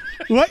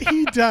 what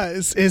he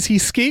does is he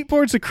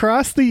skateboards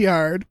across the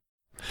yard,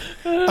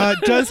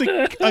 does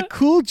a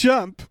cool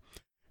jump,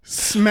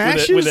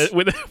 smashes...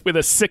 With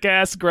a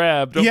sick-ass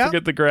grab. Don't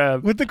forget the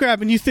grab. With the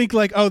grab. And you think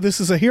like, oh, this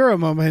is a hero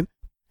moment.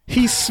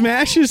 He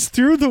smashes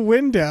through the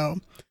window,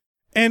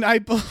 and I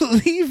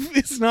believe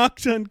is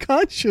knocked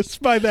unconscious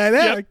by that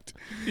act.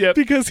 Yep.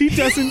 Because he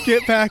doesn't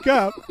get back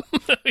up.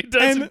 He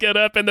doesn't get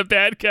up, and the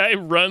bad guy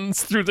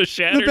runs through the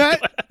shattered glass.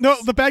 No,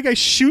 the bad guy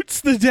shoots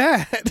the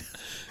dad.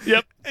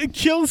 Yep. And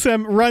kills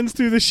him, runs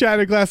through the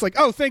shattered glass like,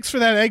 oh, thanks for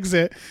that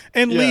exit,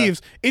 and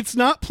leaves. It's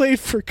not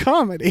played for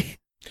comedy.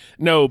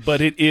 No,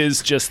 but it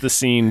is just the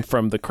scene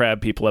from the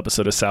Crab People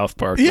episode of South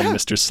Park when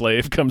Mr.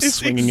 Slave comes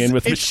swinging in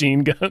with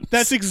machine guns.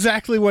 That's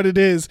exactly what it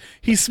is.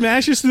 He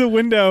smashes through the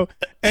window,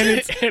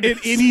 and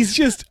he's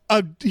just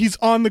he's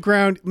on the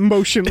ground,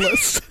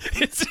 motionless.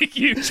 It's a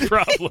huge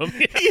problem.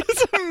 He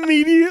is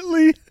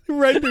immediately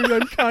rendered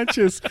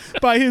unconscious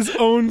by his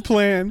own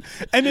plan,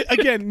 and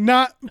again,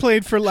 not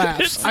played for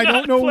laughs. I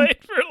don't know.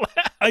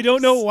 I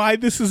don't know why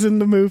this is in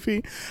the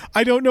movie.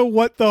 I don't know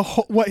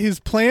what his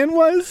plan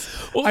was.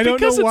 Well, I don't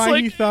know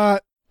why he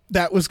thought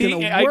that was going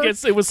to work. I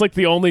guess it was like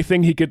the only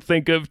thing he could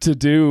think of to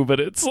do, but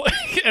it's like,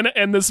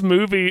 and this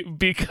movie,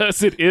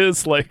 because it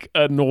is like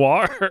a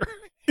noir,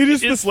 it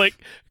is like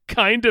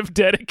kind of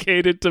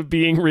dedicated to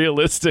being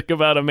realistic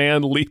about a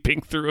man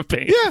leaping through a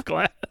pane of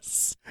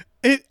glass.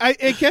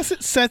 I guess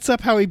it sets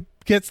up how he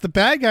gets the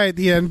bad guy at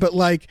the end, but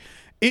like,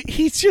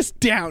 he's just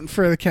down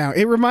for the count.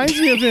 It reminds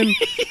me of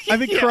I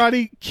think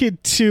Karate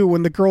Kid 2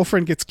 when the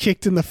girlfriend gets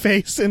kicked in the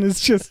face and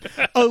is just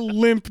a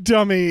limp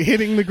dummy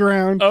hitting the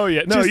ground. Oh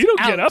yeah, no, you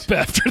don't get up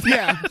after that.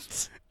 Yeah,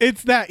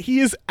 it's that he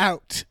is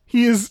out.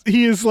 He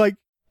is like,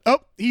 oh,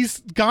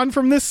 he's gone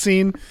from this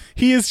scene.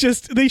 He is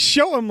just. They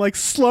show him like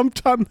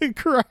slumped on the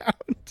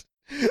ground,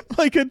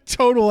 like a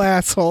total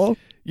asshole.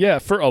 Yeah,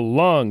 for a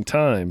long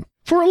time.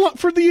 For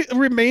the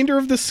remainder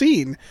of the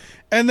scene.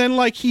 And then,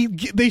 like,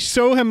 they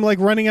show him, like,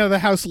 running out of the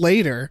house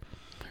later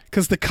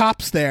because the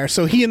cop's there.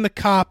 So he and the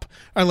cop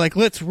are like,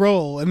 let's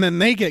roll. And then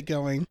they get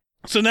going.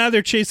 So now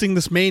they're chasing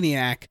this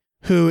maniac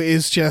who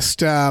is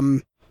just,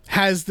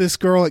 has this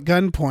girl at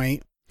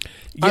gunpoint.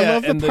 Yeah, I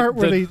love the and part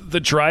where the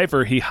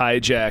driver he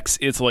hijacks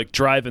is like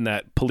driving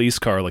that police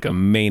car like a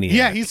maniac.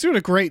 Yeah, he's doing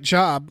a great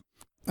job.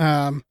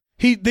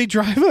 He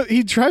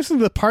drives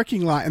into the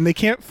parking lot and they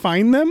can't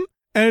find them,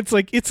 and it's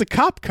like, it's a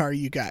cop car,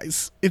 you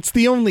guys. It's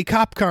the only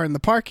cop car in the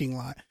parking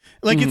lot.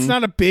 Like, it's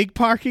not a big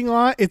parking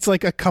lot. It's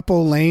like a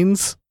couple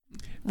lanes.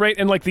 Right,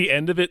 and like the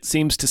end of it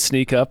seems to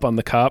sneak up on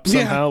the cop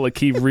somehow. Like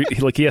he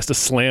has to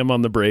slam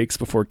on the brakes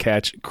before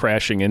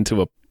crashing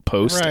into a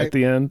post at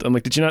the end. I'm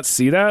like, did you not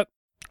see that?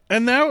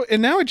 And now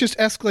it just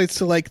escalates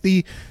to like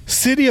the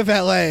city of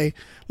LA.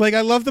 Like,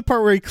 I love the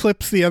part where he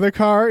clips the other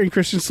car and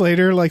Christian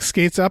Slater like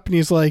skates up and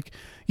he's like,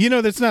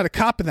 there's not a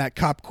cop in that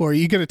cop car. Are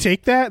you going to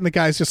take that? And the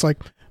guy's just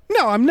like,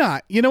 no, I'm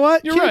not. You know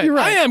what? You're right.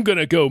 I am going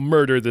to go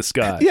murder this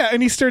guy. Yeah,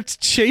 and he starts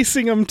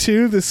chasing him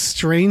too, this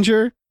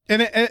stranger.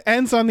 And it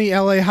ends on the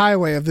LA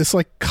highway of this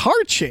like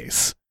car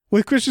chase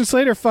with Christian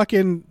Slater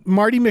fucking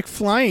Marty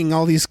McFlying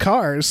all these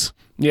cars.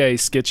 Yeah,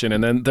 he's skitching.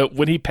 And then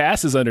when he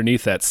passes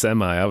underneath that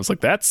semi, I was like,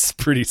 that's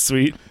pretty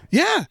sweet.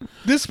 Yeah,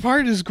 this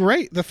part is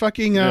great. The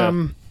fucking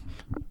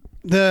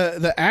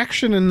the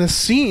action in this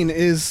scene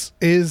is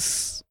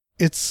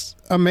it's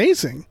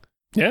amazing.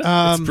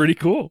 Yeah, it's pretty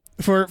cool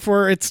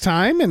for its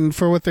time and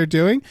for what they're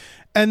doing.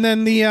 And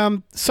then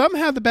the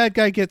somehow the bad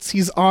guy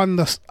he's on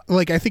the,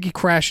 like, I think he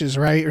crashes,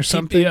 right, or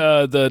something.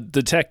 The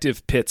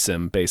detective pits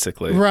him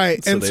basically,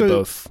 right? So and they so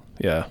both,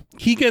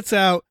 he gets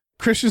out.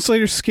 Christian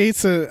Slater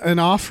skates an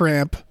off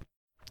ramp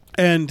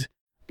and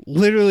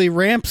literally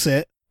ramps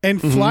it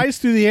and flies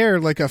through the air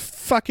like a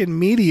fucking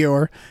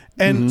meteor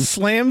and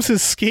slams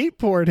his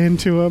skateboard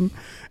into him.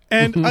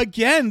 And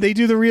again, they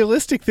do the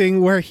realistic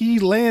thing where he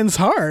lands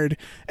hard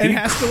and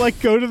has to like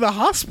go to the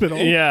hospital.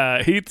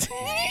 Yeah,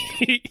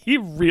 he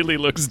really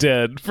looks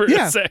dead for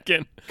a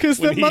second because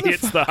when he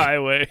hits the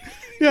highway.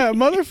 Yeah,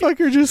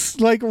 motherfucker just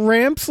like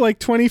ramps like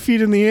 20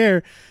 feet in the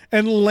air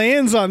and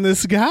lands on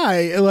this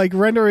guy, like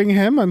rendering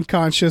him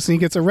unconscious, and he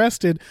gets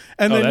arrested.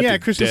 And then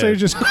Christian Slater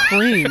just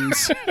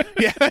creams.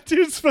 Yeah, that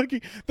dude's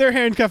fucking. They're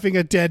handcuffing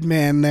a dead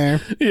man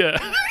there. Yeah,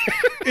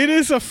 it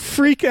is a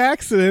freak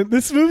accident.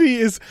 This movie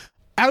is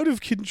out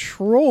of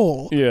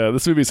control. Yeah,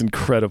 this movie is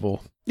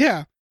incredible.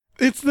 Yeah.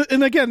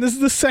 And again, this is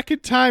the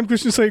second time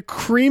Christian Slater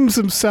creams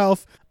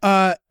himself.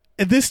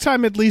 This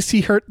time at least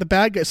he hurt the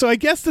bad guy. So I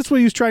guess that's what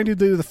he was trying to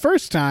do the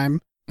first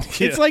time.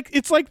 Yeah.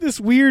 It's like this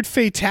weird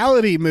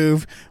fatality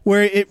move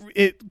where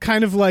it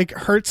kind of like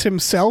hurts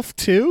himself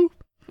too.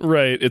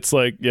 Right. It's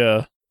like,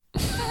 yeah.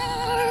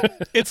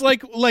 It's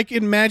like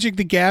in Magic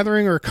the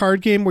Gathering or a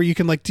card game where you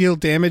can like deal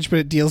damage, but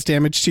it deals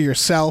damage to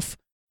yourself.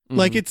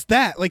 Like, it's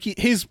that. Like,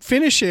 his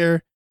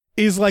finisher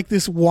is like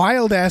this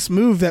wild ass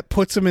move that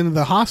puts him into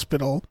the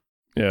hospital.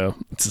 Yeah,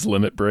 it's his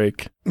limit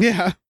break.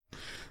 Yeah,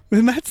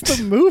 and that's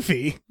the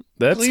movie.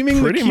 That's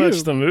pretty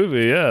much the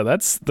movie. Yeah,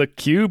 that's the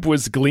cube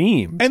was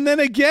Gleam. And then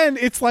again,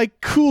 it's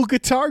like cool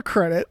guitar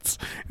credits.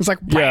 It's like,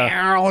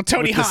 wow,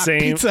 Tony Hawk,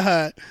 Pizza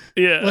Hut.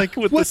 Yeah, like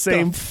with the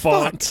same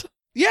font.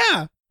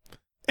 Yeah,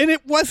 and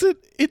it wasn't.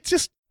 It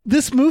just,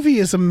 this movie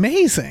is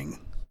amazing.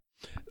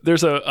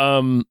 There's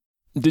a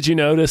Did you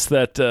notice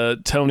that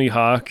Tony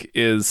Hawk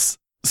is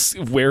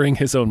wearing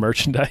his own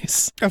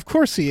merchandise? Of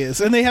course he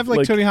is. And they have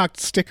like Tony Hawk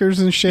stickers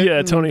and shit.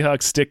 Yeah, Tony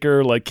Hawk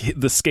sticker. Like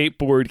the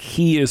skateboard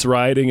he is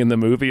riding in the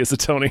movie is a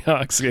Tony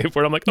Hawk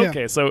skateboard. I'm like,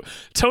 okay, so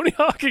Tony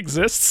Hawk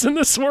exists in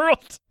this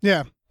world?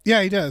 Yeah.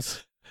 Yeah, he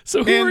does.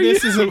 So who are you?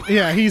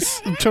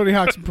 He's Tony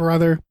Hawk's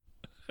brother.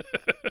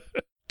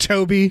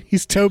 Toby.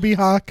 He's Toby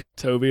Hawk.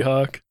 Toby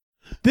Hawk.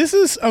 This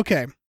is,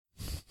 okay.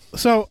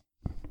 So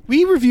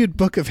we reviewed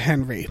Book of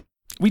Henry.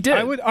 We did.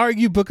 I would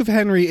argue Book of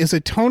Henry is a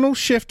tonal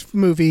shift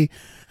movie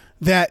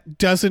that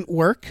doesn't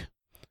work.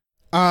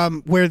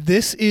 Where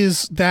this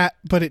is that,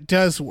 but it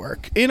does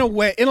work in a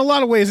way, in a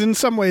lot of ways. In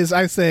some ways,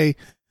 I say,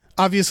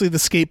 obviously, the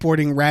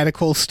skateboarding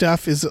radical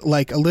stuff is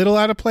like a little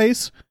out of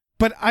place.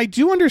 But I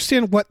do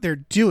understand what they're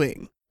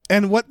doing,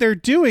 and what they're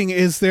doing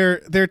is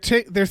they're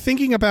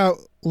thinking about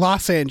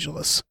Los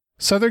Angeles,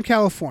 Southern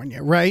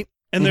California, right?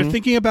 And they're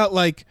thinking about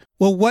like,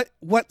 well,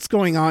 what's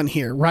going on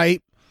here,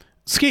 right?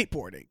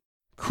 Skateboarding.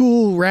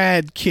 Cool,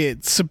 rad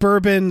kids,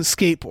 suburban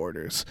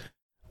skateboarders.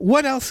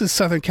 What else is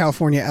Southern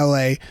California,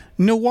 LA?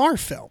 Noir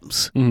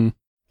films.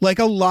 Like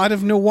a lot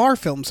of noir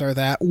films are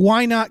that.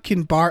 Why not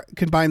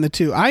combine the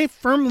two? I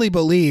firmly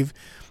believe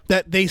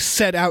that they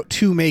set out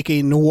to make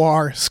a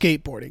noir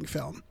skateboarding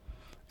film.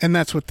 And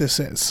that's what this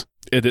is.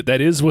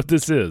 That is what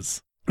this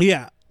is.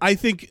 Yeah. I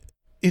think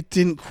it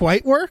didn't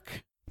quite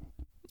work.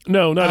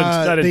 No,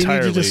 not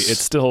entirely. It's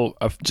still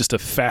just a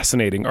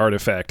fascinating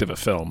artifact of a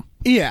film.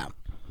 Yeah.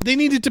 They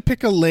needed to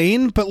pick a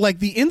lane, but like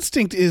the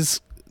instinct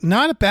is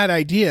not a bad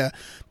idea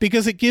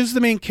because it gives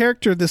the main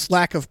character this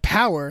lack of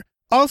power.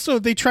 Also,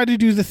 they try to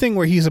do the thing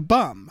where he's a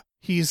bum.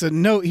 He's a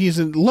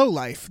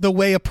lowlife, the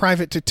way a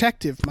private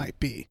detective might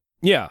be.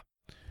 Yeah.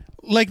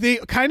 Like they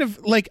kind of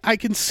like, I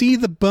can see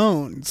the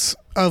bones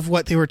of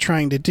what they were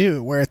trying to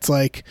do, where it's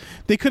like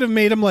they could have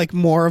made him like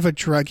more of a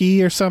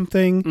druggie or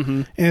something,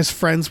 and his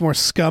friends more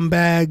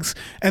scumbags.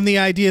 And the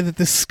idea that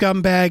this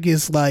scumbag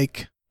is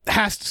like,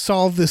 has to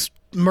solve this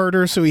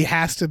murder, so he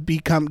has to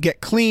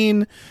get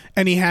clean,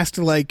 and he has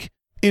to like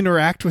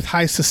interact with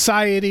high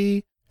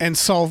society and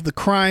solve the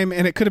crime,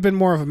 and it could have been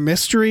more of a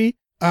mystery.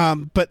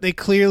 But they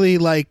clearly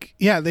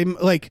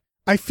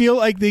I feel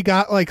like they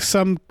got like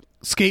some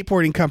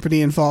skateboarding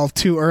company involved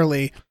too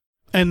early,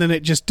 and then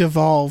it just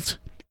devolved.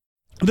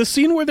 The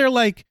scene where they're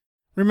like,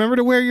 remember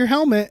to wear your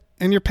helmet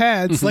and your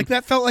pads, like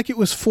that felt like it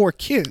was for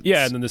kids.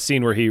 Yeah, and then the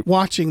scene where he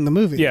watching the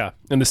movie. Yeah,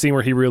 and the scene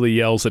where he really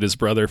yells at his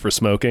brother for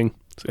smoking.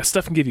 That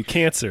stuff can give you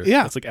cancer.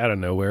 Yeah. It's like out of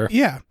nowhere.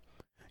 Yeah.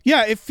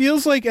 Yeah, it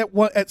feels like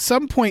at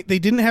some point they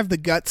didn't have the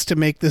guts to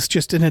make this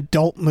just an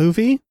adult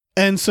movie.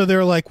 And so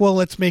they're like, well,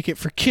 let's make it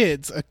for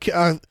kids.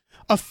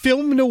 A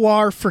film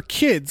noir for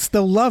kids.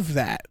 They'll love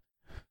that.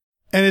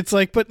 And it's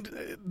like, but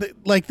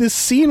like this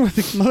scene where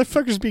the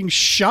motherfucker's being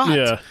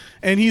shot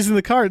and he's in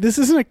the car. This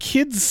isn't a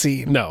kid's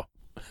scene. No.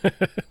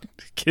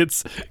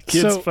 Kids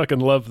fucking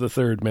love the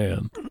third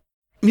man.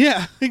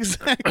 Yeah,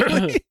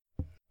 exactly.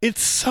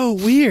 It's so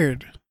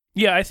weird.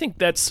 Yeah, I think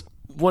that's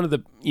one of the...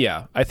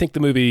 Yeah, I think the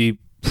movie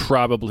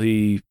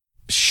probably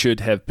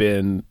should have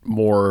been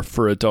more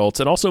for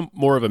adults and also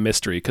more of a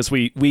mystery because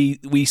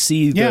we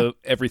see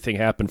everything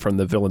happen from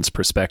the villain's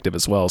perspective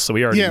as well. So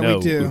we already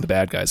know who the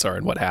bad guys are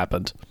and what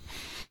happened.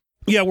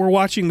 Yeah, we're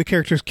watching the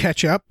characters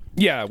catch up.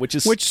 Yeah, which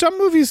some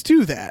movies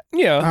do that.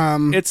 Yeah,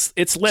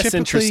 it's less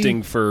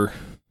interesting for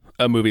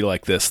a movie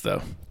like this,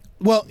 though.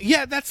 Well,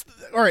 yeah, that's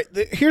all right.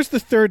 Here's the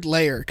third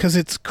layer because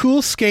it's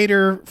cool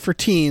skater for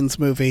teens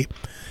movie,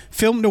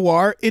 film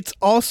noir. It's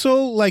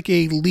also like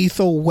a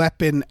Lethal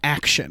Weapon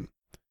action.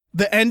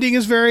 The ending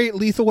is very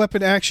Lethal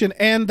Weapon action,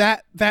 and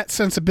that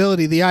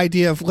sensibility, the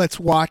idea of let's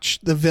watch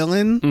the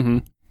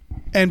villain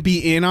and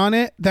be in on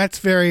it. That's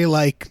very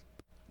like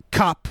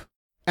cop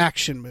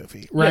action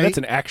movie, right? Yeah, that's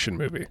an action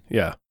movie.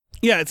 Yeah.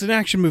 Yeah, it's an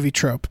action movie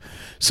trope.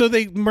 So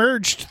they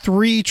merged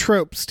 3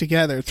 tropes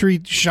together,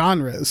 3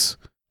 genres.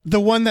 The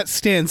one that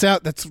stands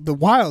out that's the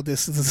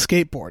wildest is the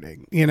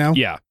skateboarding, you know?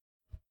 Yeah.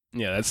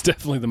 Yeah, that's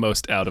definitely the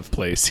most out of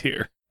place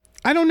here.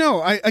 I don't know.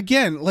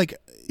 Like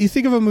you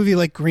think of a movie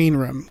like Green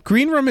Room.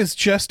 Green Room is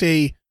just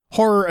a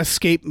horror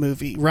escape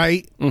movie,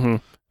 right?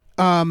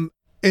 Mm-hmm.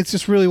 It's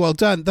just really well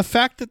done. The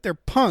fact that they're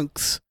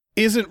punks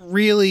isn't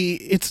really,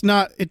 it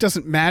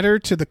doesn't matter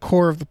to the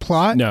core of the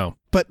plot. No.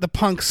 But the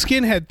punk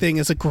skinhead thing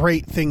is a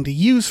great thing to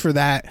use for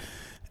that.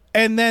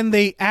 And then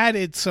they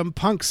added some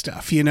punk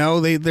stuff, you know,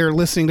 they're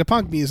listening to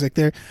punk music.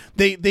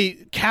 They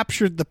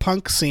captured the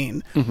punk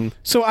scene. Mm-hmm.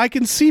 So I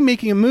can see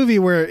making a movie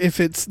where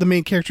if it's the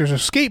main characters are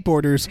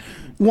skateboarders,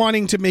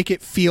 wanting to make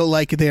it feel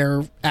like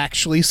they're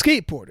actually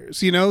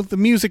skateboarders. You know, the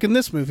music in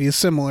this movie is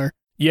similar.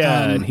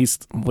 Yeah, and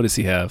what does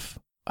he have?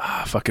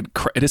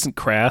 It isn't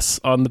Crass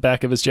on the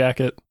back of his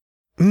jacket.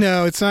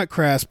 No, it's not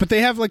Crass, but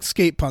they have like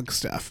skate punk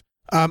stuff.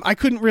 I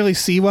couldn't really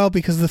see well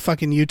because of the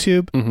fucking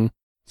YouTube. Mm-hmm.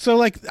 So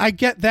like I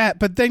get that,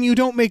 but then you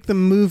don't make the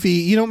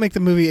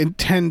movie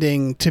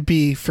intending to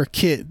be for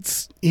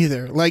kids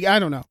either. Like I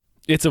don't know.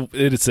 This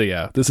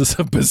is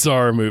a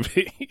bizarre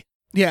movie.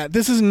 Yeah,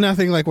 this is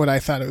nothing like what I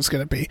thought it was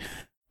going to be.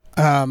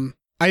 I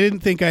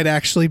didn't think I'd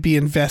actually be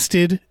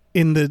invested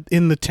in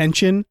the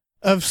tension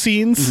of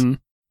scenes.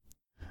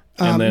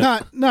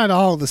 Mm-hmm. Not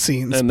all the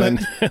scenes,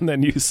 and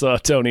then you saw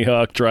Tony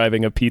Hawk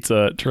driving a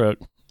pizza truck.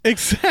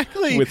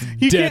 Exactly. With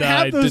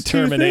dead-eyed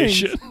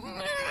determination.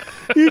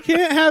 You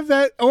can't have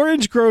that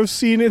Orange Grove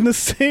scene in the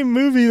same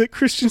movie that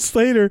Christian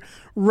Slater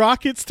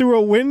rockets through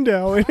a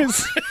window and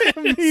is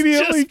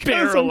immediately just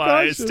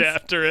paralyzed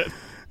after it.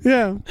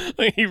 Yeah.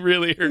 Like he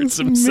really hurts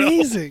himself.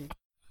 Amazing.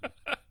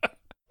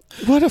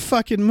 What a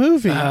fucking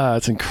movie.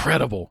 It's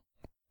incredible.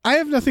 I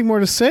have nothing more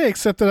to say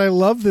except that I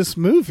love this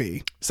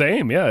movie.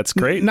 Same, yeah, it's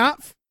great.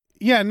 Not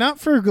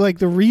for like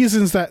the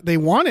reasons that they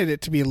wanted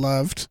it to be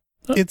loved.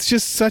 It's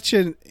just such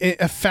a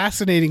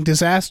fascinating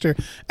disaster,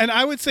 and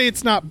I would say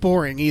it's not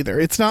boring either.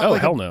 It's not. Oh,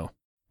 hell no.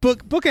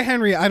 Book of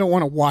Henry, I don't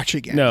want to watch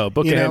again. No,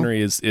 Book of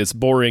Henry is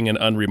boring and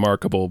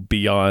unremarkable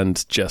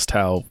beyond just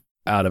how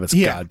out of its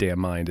goddamn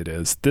mind it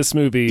is. This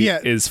movie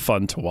is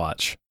fun to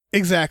watch.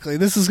 Exactly.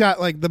 This has got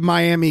like the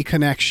Miami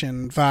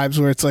Connection vibes,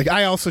 where it's like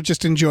I also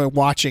just enjoy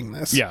watching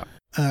this. Yeah.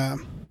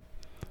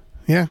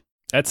 Yeah.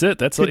 That's it.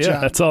 That's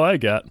all I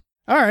got.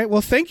 All right.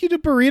 Well, thank you to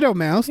Burrito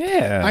Mouth.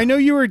 Yeah. I know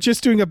you were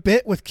just doing a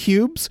bit with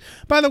cubes.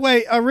 By the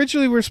way,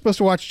 originally we were supposed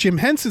to watch Jim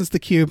Henson's The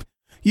Cube.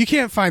 You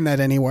can't find that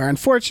anywhere.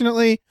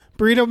 Unfortunately,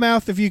 Burrito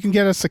Mouth, if you can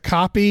get us a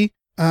copy,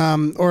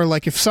 or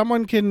like if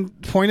someone can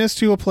point us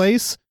to a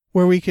place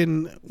where we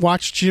can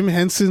watch Jim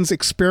Henson's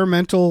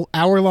experimental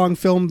hour-long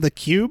film, The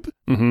Cube,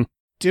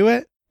 do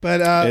it.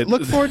 But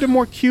look forward to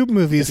more Cube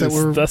movies that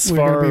we're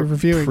going to be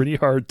reviewing. Pretty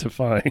hard to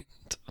find.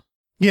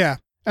 Yeah.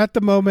 At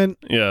the moment.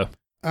 Yeah.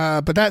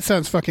 But that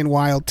sounds fucking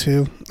wild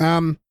too.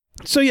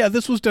 So yeah,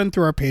 this was done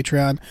through our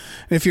Patreon. And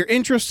if you're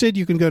interested,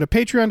 you can go to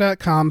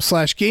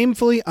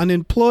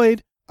patreon.com/gamefullyunemployed.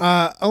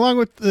 Along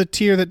with the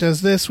tier that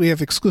does this, we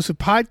have exclusive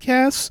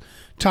podcasts.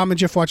 Tom and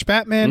Jeff Watch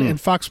Batman and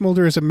Fox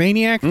Mulder is a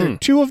Maniac. There are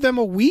 2 of them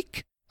a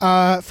week.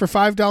 For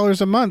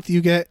 $5 a month,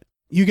 you get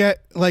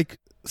like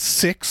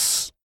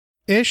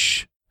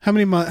 6-ish How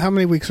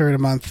many weeks are in a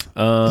month?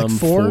 Like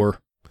 4?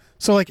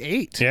 So like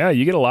 8. Yeah,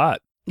 you get a lot.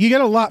 You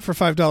get a lot for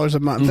 $5 a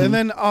month. And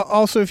then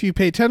also if you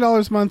pay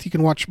 $10 a month, you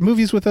can watch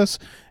movies with us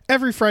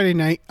every Friday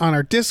night on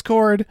our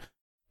Discord.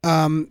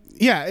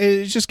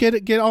 Just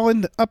get all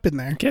up in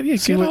there.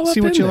 See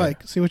what you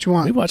like. See what you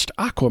want. We watched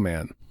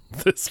Aquaman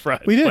this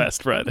Friday. We did.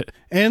 Last Friday.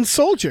 And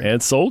Soldier,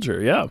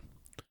 yeah.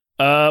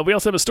 We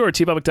also have a store,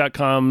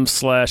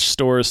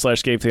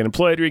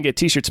 tpublic.com/stores/GameThingUnemployed. You can get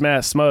t-shirts,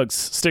 masks, mugs,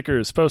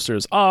 stickers,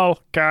 posters, all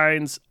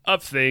kinds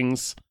of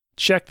things.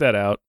 Check that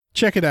out.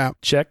 Check it out.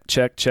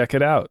 Check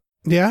it out.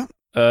 Yeah.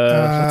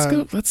 Let's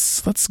go.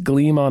 Let's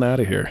gleam on out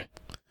of here.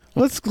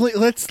 Let's go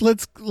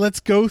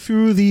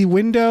through the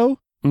window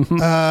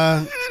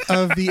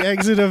of the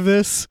exit of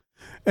this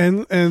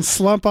and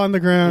slump on the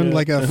ground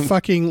like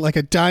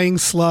a dying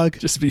slug.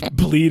 Just be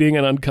bleeding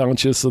and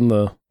unconscious on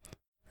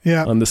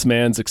this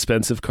man's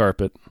expensive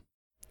carpet.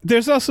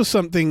 There's also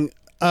something,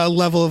 a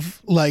level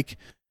of like,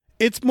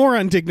 it's more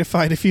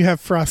undignified if you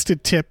have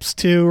frosted tips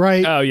too,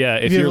 right? Oh yeah,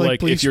 if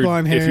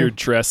you're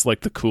dressed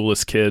like the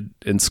coolest kid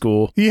in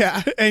school.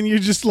 Yeah, and you're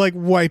just like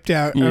wiped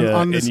out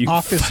on this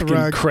office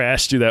rug.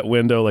 Crash through that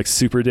window like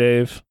Super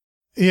Dave.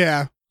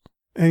 Yeah,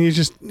 and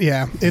it's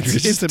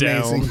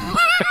amazing.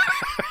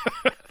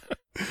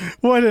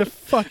 What a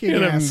fucking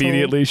asshole.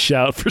 Immediately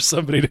shout for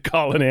somebody to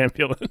call an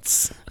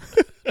ambulance.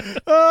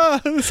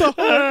 It's so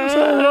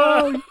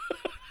wrong.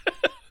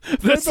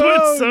 This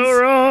went so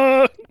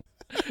wrong.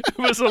 It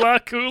was a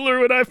lot cooler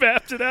when I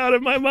mapped it out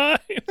in my mind.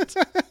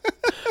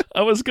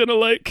 I was going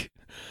to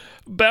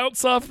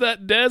bounce off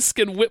that desk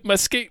and whip my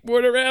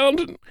skateboard around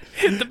and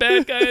hit the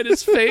bad guy in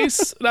his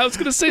face. And I was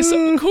going to say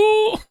something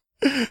cool.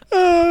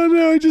 Oh,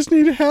 no, I just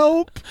need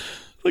help.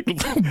 Like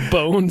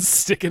bones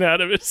sticking out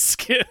of his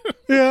skin.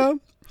 Yeah.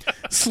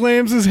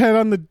 Slams his head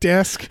on the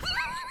desk.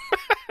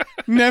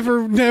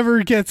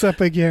 Never gets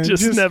up again.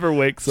 Just never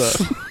wakes up.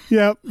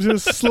 Yep,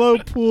 just slow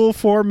pool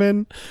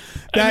foreman.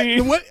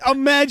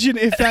 Imagine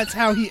if that's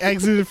how he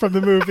exited from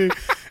the movie.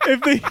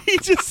 He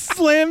just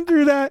slammed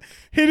through that,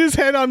 hit his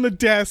head on the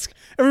desk.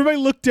 Everybody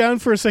looked down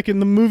for a second.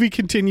 The movie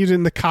continued,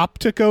 and the cop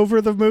took over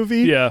the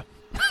movie. Yeah,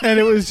 and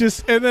it was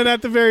just, and then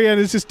at the very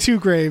end, it's just 2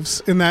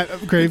 graves in that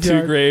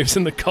graveyard. 2 graves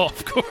in the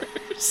golf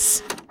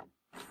course.